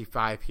Fantasy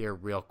 5 here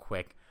real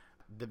quick.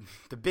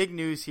 The big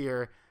news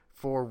here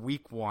for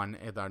Week 1,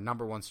 our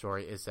number one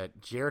story, is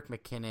that Jerick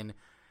McKinnon,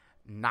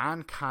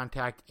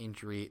 non-contact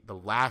injury, the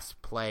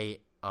last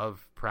play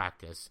of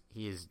practice.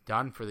 He is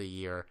done for the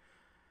year.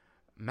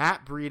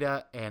 Matt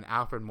Breida and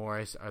Alfred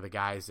Morris are the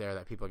guys there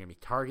that people are going to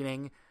be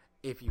targeting.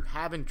 If you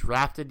haven't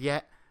drafted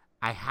yet,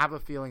 I have a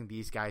feeling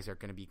these guys are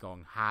going to be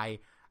going high.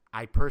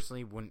 I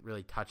personally wouldn't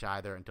really touch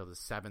either until the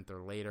 7th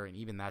or later, and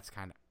even that's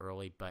kind of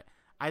early. But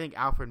I think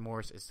Alfred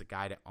Morris is the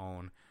guy to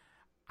own.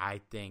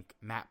 I think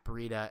Matt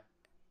Breida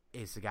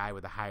is the guy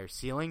with a higher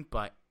ceiling,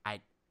 but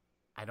I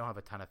don't have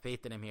a ton of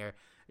faith in him here.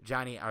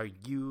 Johnny, are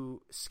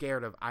you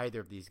scared of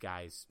either of these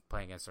guys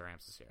playing against the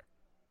Rams this year?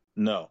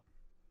 No,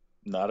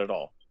 not at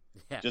all.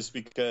 Yeah. Just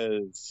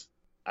because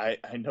I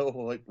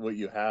know what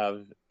you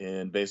have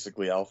in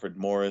basically Alfred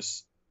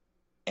Morris,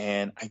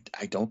 and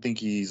I don't think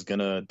he's going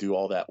to do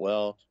all that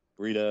well.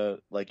 Breida,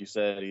 like you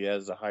said, he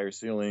has a higher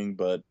ceiling,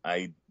 but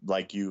I,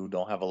 like you,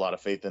 don't have a lot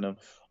of faith in him.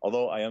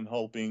 Although I am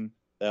hoping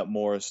that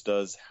Morris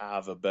does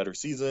have a better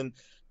season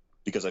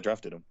because I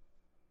drafted him.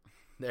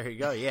 There you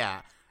go,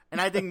 yeah. And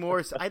I think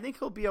Morris, I think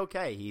he'll be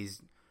okay.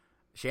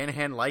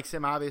 Shanahan likes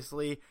him,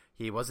 obviously.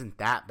 He wasn't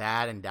that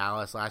bad in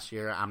Dallas last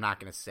year. I'm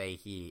not going to say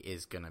he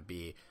is going to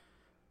be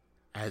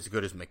as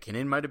good as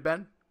McKinnon might have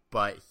been,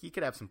 but he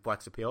could have some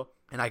flex appeal,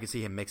 and I can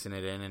see him mixing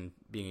it in and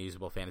being a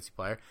usable fantasy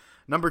player.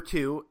 Number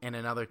 2, and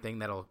another thing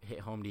that'll hit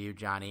home to you,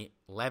 Johnny,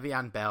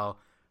 Le'Veon Bell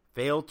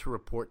failed to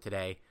report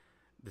today.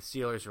 The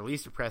Steelers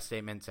released a press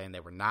statement saying they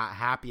were not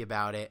happy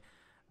about it.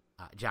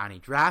 Johnny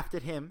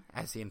drafted him,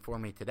 as he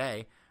informed me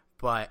today,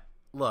 but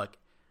look,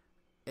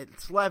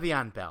 it's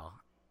Le'Veon Bell.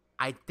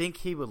 I think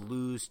he would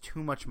lose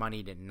too much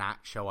money to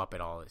not show up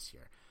at all this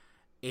year.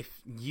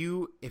 If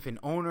an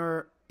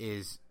owner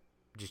is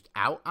just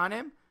out on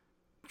him,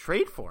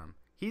 trade for him.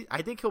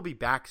 I think he'll be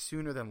back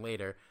sooner than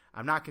later.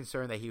 I'm not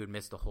concerned that he would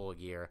miss the whole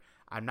year.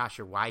 I'm not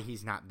sure why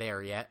he's not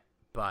there yet,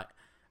 but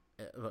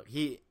look,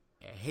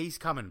 he's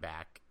coming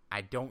back.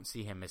 I don't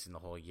see him missing the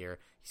whole year.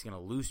 He's going to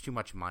lose too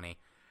much money.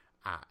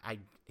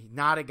 He's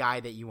not a guy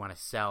that you want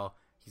to sell.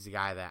 He's a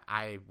guy that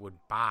I would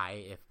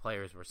buy if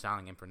players were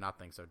selling him for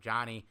nothing. So,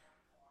 Johnny,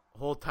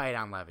 hold tight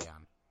on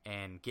Le'Veon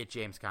and get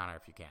James Conner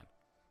if you can.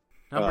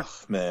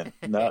 Man,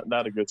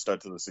 not a good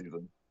start to the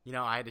season. You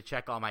know, I had to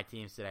check all my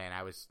teams today, and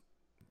I was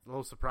a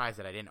little surprised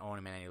that I didn't own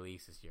him in any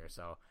leagues this year.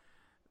 So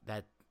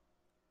that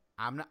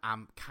I'm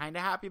kind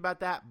of happy about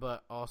that,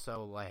 but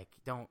also like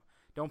don't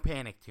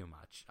panic too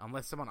much.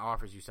 Unless someone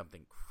offers you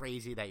something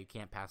crazy that you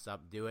can't pass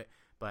up, do it.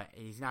 But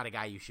he's not a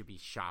guy you should be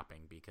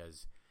shopping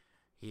because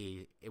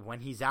when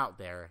he's out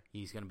there,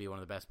 he's going to be one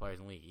of the best players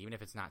in the league, even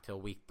if it's not till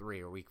week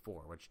 3 or week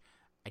 4, which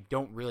I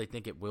don't really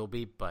think it will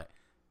be, but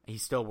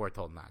he's still worth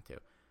holding on to.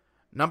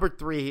 Number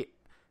 3,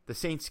 the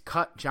Saints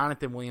cut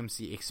Jonathan Williams,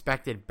 the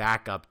expected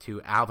backup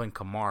to Alvin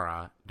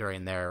Kamara,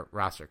 during their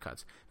roster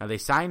cuts. Now, they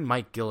signed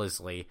Mike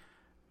Gillislee,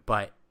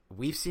 but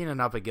we've seen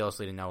enough of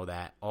Gillislee to know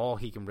that all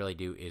he can really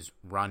do is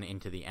run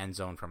into the end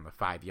zone from a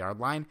 5-yard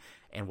line.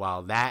 And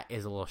while that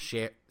is a little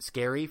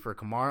scary for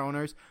Kamara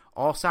owners,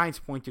 all signs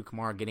point to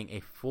Kamara getting a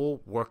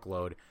full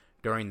workload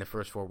during the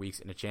first 4 weeks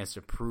and a chance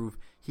to prove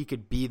he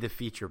could be the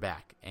feature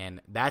back.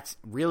 And that's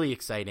really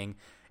exciting.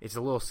 It's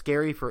a little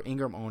scary for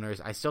Ingram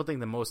owners. I still think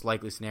the most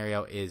likely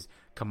scenario is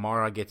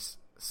Kamara gets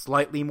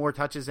slightly more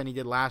touches than he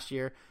did last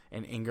year,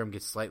 and Ingram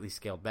gets slightly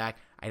scaled back.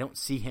 I don't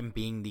see him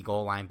being the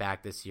goal line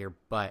back this year,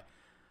 but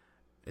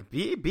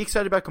be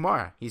excited about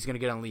Kamara. He's going to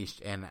get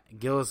unleashed. And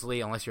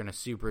Gillislee, unless you're in a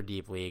super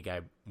deep league,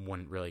 I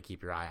wouldn't really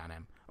keep your eye on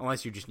him.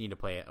 Unless you just need to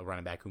play a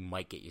running back who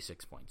might get you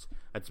 6 points.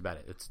 That's about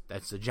it.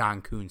 That's the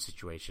John Kuhn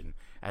situation,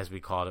 as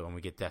we called it when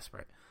we get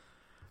desperate.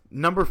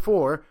 Number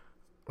 4,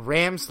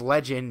 Rams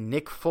legend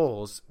Nick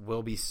Foles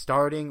will be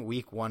starting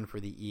week 1 for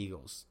the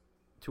Eagles.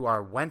 To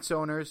our Wentz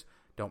owners,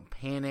 don't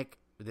panic.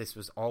 This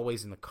was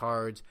always in the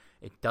cards.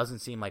 It doesn't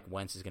seem like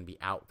Wentz is going to be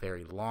out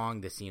very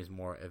long. This seems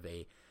more of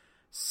a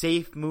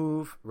safe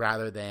move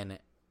rather than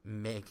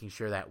making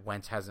sure that if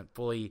Wentz hasn't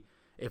fully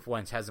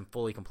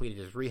completed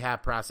his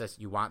rehab process,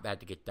 you want that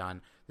to get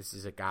done. This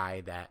is a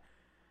guy that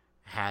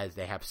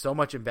they have so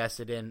much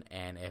invested in,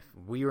 and if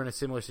we were in a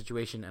similar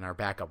situation and our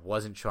backup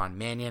wasn't Sean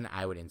Mannion,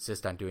 I would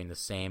insist on doing the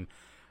same.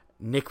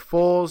 Nick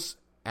Foles,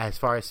 as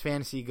far as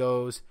fantasy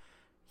goes,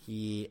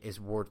 he is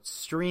worth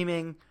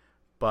streaming,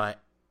 but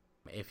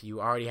if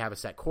you already have a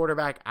set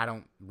quarterback, I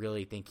don't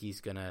really think he's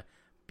going to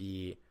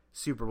be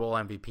Super Bowl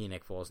MVP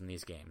Nick Foles in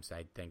these games.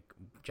 I think,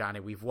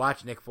 Johnny, we've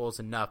watched Nick Foles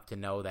enough to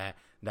know that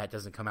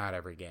doesn't come out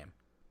every game.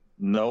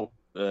 No,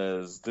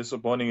 as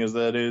disappointing as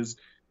that is,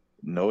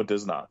 no, it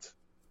does not.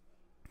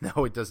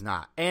 No, it does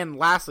not. And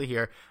lastly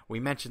here, we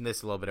mentioned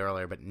this a little bit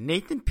earlier, but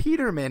Nathan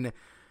Peterman,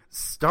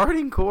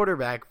 starting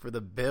quarterback for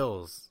the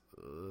Bills.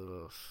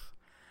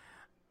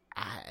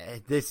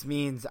 This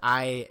means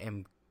I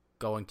am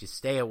going to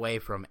stay away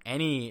from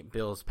any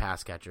Bills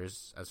pass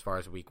catchers as far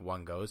as week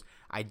 1 goes.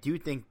 I do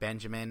think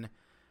Benjamin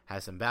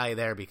has some value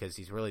there because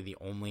he's really the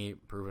only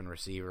proven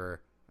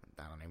receiver.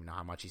 I don't even know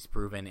how much he's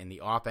proven in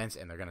the offense,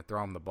 and they're going to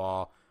throw him the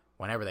ball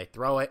whenever they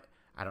throw it.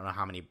 I don't know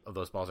how many of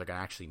those balls are going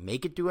to actually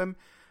make it to him.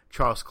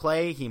 Charles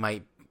Clay, he's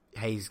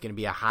going to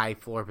be a high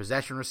floor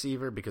possession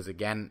receiver because,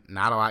 again,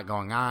 not a lot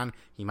going on.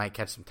 He might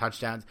catch some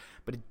touchdowns,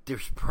 but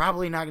there's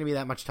probably not going to be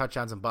that much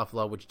touchdowns in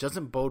Buffalo, which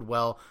doesn't bode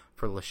well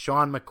for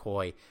LaShawn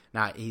McCoy.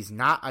 Now, he's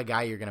not a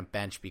guy you're going to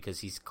bench because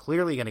he's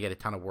clearly going to get a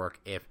ton of work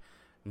if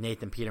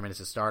Nathan Peterman is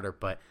a starter,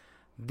 but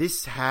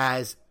this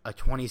has a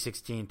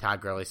 2016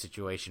 Todd Gurley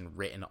situation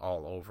written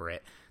all over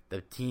it.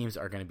 The teams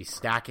are going to be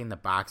stacking the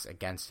box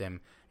against him,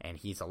 and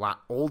he's a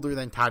lot older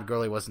than Todd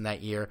Gurley was in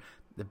that year.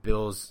 The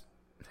Bills,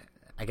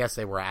 I guess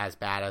they were as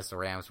bad as the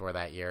Rams were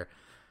that year.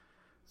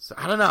 So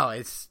I don't know.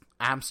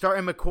 I'm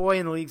starting McCoy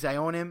in the leagues I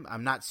own him.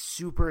 I'm not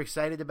super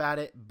excited about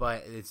it,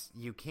 but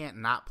you can't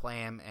not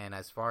play him. And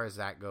as far as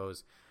that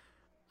goes,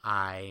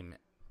 I'm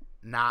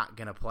not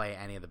going to play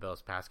any of the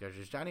Bills pass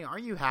catchers. Johnny, are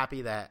you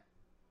happy that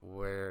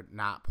we're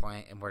not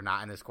playing and we're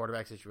not in this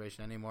quarterback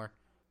situation anymore?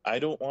 I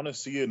don't want to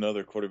see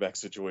another quarterback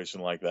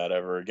situation like that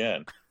ever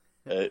again.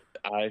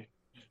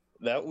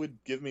 That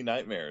would give me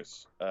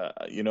nightmares.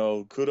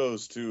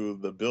 Kudos to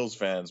the Bills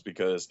fans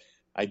because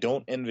I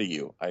don't envy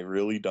you. I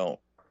really don't.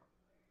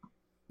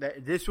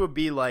 This would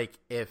be like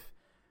if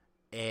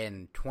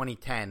in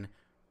 2010,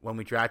 when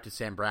we drafted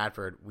Sam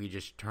Bradford, we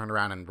just turned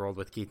around and rolled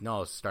with Keith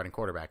Knowles starting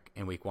quarterback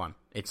in week 1.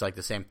 It's like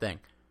the same thing,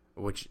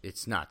 which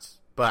it's nuts.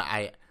 But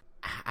I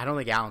don't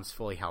think Allen's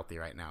fully healthy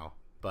right now.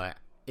 But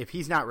if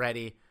he's not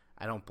ready,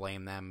 I don't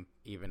blame them,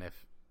 even if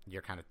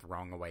you're kind of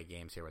throwing away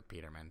games here with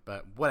Peterman.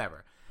 But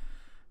whatever.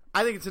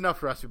 I think it's enough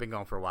for us. We've been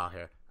going for a while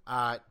here.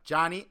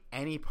 Johnny,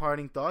 any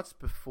parting thoughts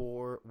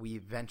before we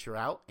venture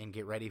out and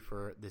get ready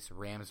for this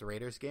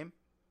Rams-Raiders game?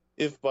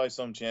 If by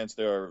some chance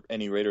there are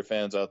any Raider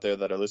fans out there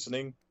that are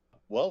listening,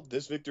 well,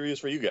 this victory is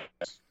for you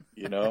guys.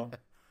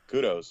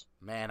 Kudos.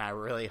 Man, I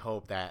really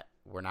hope that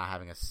we're not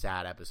having a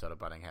sad episode of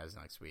Butting Heads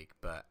next week,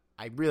 but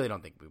I really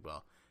don't think we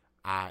will.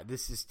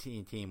 This is a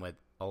team with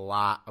a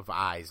lot of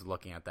eyes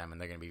looking at them,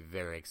 and they're going to be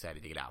very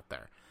excited to get out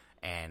there.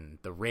 And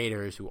the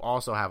Raiders, who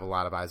also have a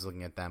lot of eyes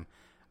looking at them,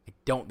 I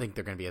don't think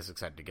they're going to be as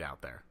excited to get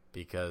out there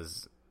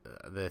because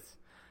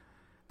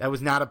that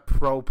was not a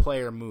pro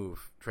player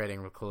move,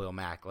 trading with Khalil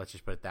Mack. Let's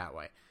just put it that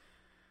way.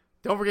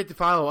 Don't forget to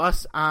follow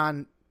us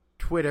on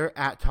Twitter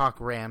at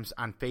Talk Rams,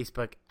 on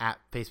Facebook at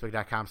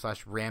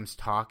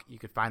facebook.com/RamsTalk. You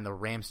can find the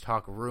Rams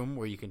Talk room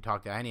where you can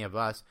talk to any of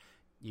us.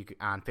 You can,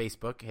 on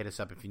Facebook, hit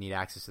us up if you need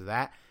access to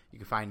that. You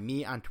can find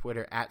me on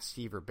Twitter at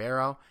Steve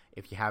Ribeiro.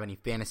 If you have any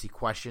fantasy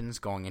questions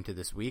going into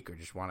this week or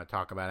just want to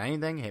talk about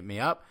anything, hit me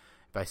up.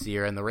 If I see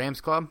you're in the Rams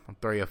Club, I'll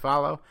throw you a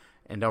follow.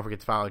 And don't forget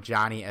to follow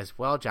Johnny as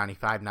well,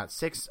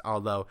 Johnny5Not6,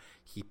 although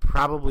he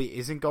probably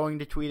isn't going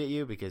to tweet at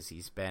you because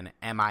he's been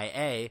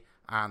MIA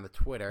on the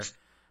Twitter.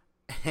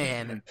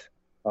 And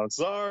I'm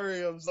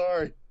sorry.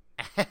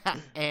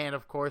 And,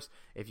 of course,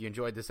 if you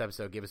enjoyed this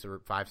episode, give us a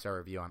 5-star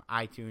review on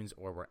iTunes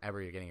or wherever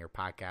you're getting your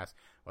podcast,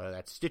 whether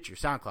that's Stitcher,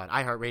 SoundCloud,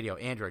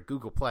 iHeartRadio, Android,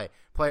 Google Play,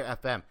 Player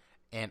FM,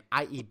 and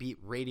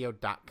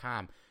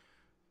IEBeatRadio.com.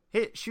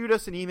 Shoot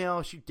us an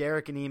email, shoot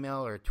Derek an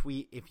email or a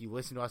tweet if you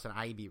listen to us on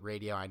IEBeat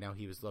Radio. I know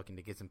he was looking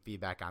to get some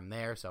feedback on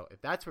there, so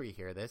if that's where you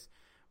hear this,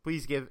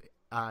 please give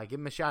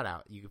him a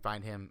shout-out. You can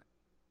find him.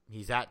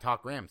 He's at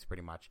Talk Rams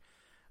pretty much.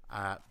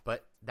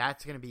 But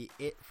that's going to be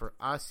it for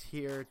us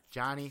here,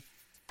 Johnny.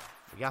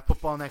 We got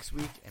football next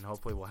week, and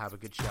hopefully we'll have a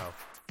good show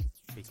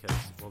because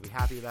we'll be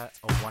happy about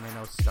a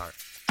 1-0 start.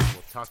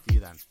 We'll talk to you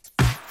then.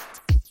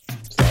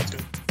 Sounds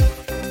good.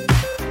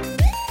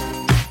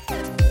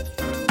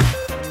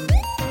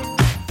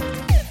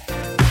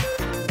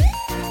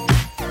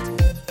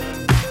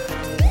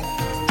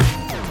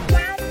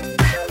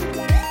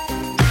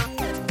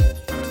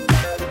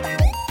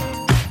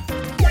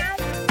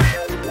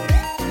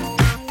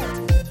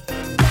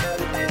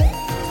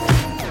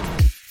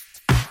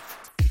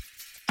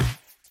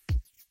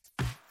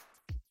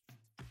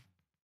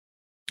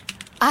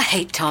 I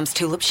hate Tom's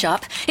Tulip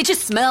Shop. It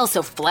just smells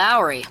so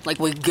flowery. Like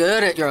we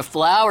get it, you're a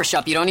flower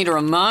shop. You don't need to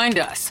remind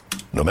us.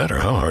 No matter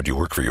how hard you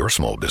work for your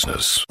small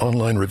business,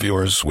 online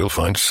reviewers will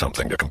find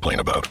something to complain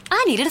about.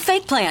 I needed a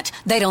fake plant.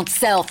 They don't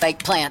sell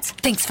fake plants.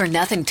 Thanks for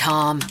nothing,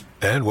 Tom.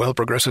 And while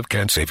Progressive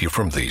can't save you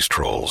from these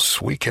trolls,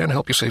 we can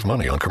help you save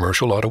money on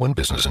commercial auto and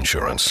business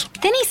insurance.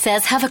 Then he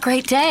says, have a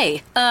great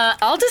day.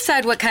 I'll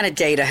decide what kind of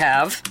day to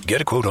have.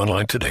 Get a quote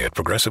online today at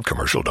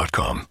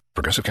ProgressiveCommercial.com.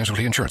 Progressive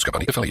Casualty Insurance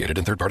Company, affiliated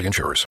and third-party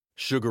insurers.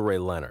 Sugar Ray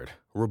Leonard,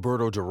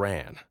 Roberto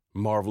Duran,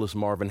 Marvelous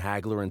Marvin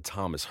Hagler, and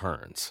Thomas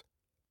Hearns.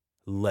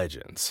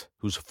 Legends,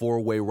 whose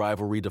four-way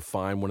rivalry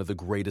defined one of the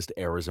greatest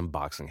eras in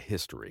boxing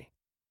history.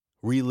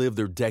 Relive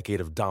their decade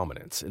of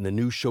dominance in the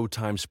new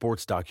Showtime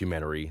sports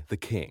documentary, The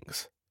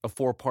Kings, a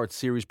 4-part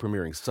series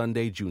premiering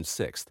Sunday, June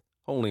 6th,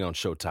 only on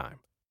Showtime.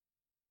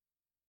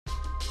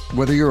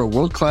 Whether you're a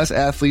world-class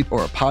athlete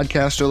or a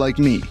podcaster like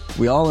me,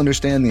 we all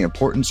understand the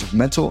importance of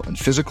mental and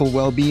physical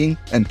well-being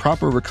and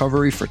proper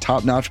recovery for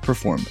top-notch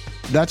performance.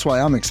 That's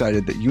why I'm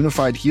excited that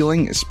Unified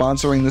Healing is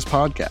sponsoring this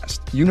podcast.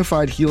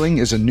 Unified Healing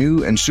is a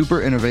new and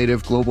super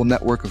innovative global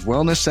network of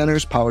wellness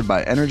centers powered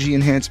by Energy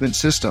Enhancement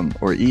System,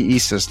 or EE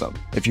System.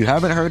 If you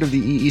haven't heard of the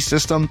EE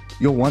System,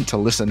 you'll want to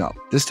listen up.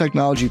 This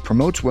technology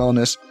promotes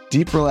wellness,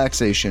 deep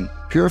relaxation,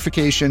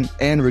 purification,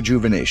 and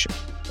rejuvenation.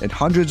 At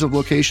hundreds of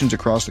locations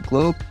across the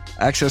globe,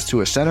 access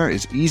to a center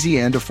is easy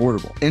and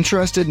affordable.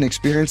 Interested in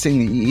experiencing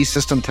the EE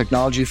System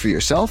technology for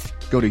yourself?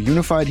 Go to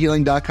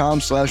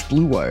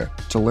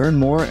unifiedhealing.com/bluewire to learn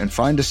more and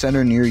find a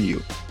center near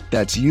you.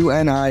 That's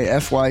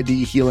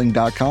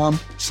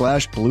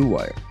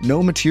unifydhealing.com/bluewire.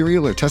 No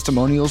material or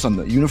testimonials on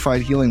the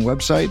Unified Healing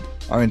website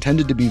are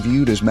intended to be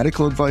viewed as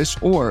medical advice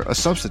or a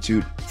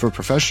substitute for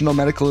professional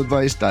medical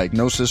advice,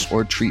 diagnosis,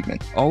 or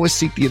treatment. Always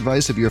seek the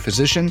advice of your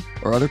physician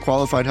or other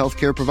qualified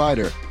healthcare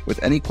provider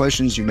with any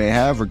questions you may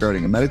have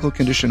regarding a medical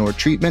condition or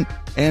treatment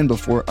and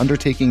before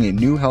undertaking a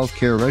new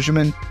healthcare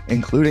regimen,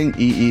 including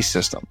EE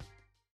System.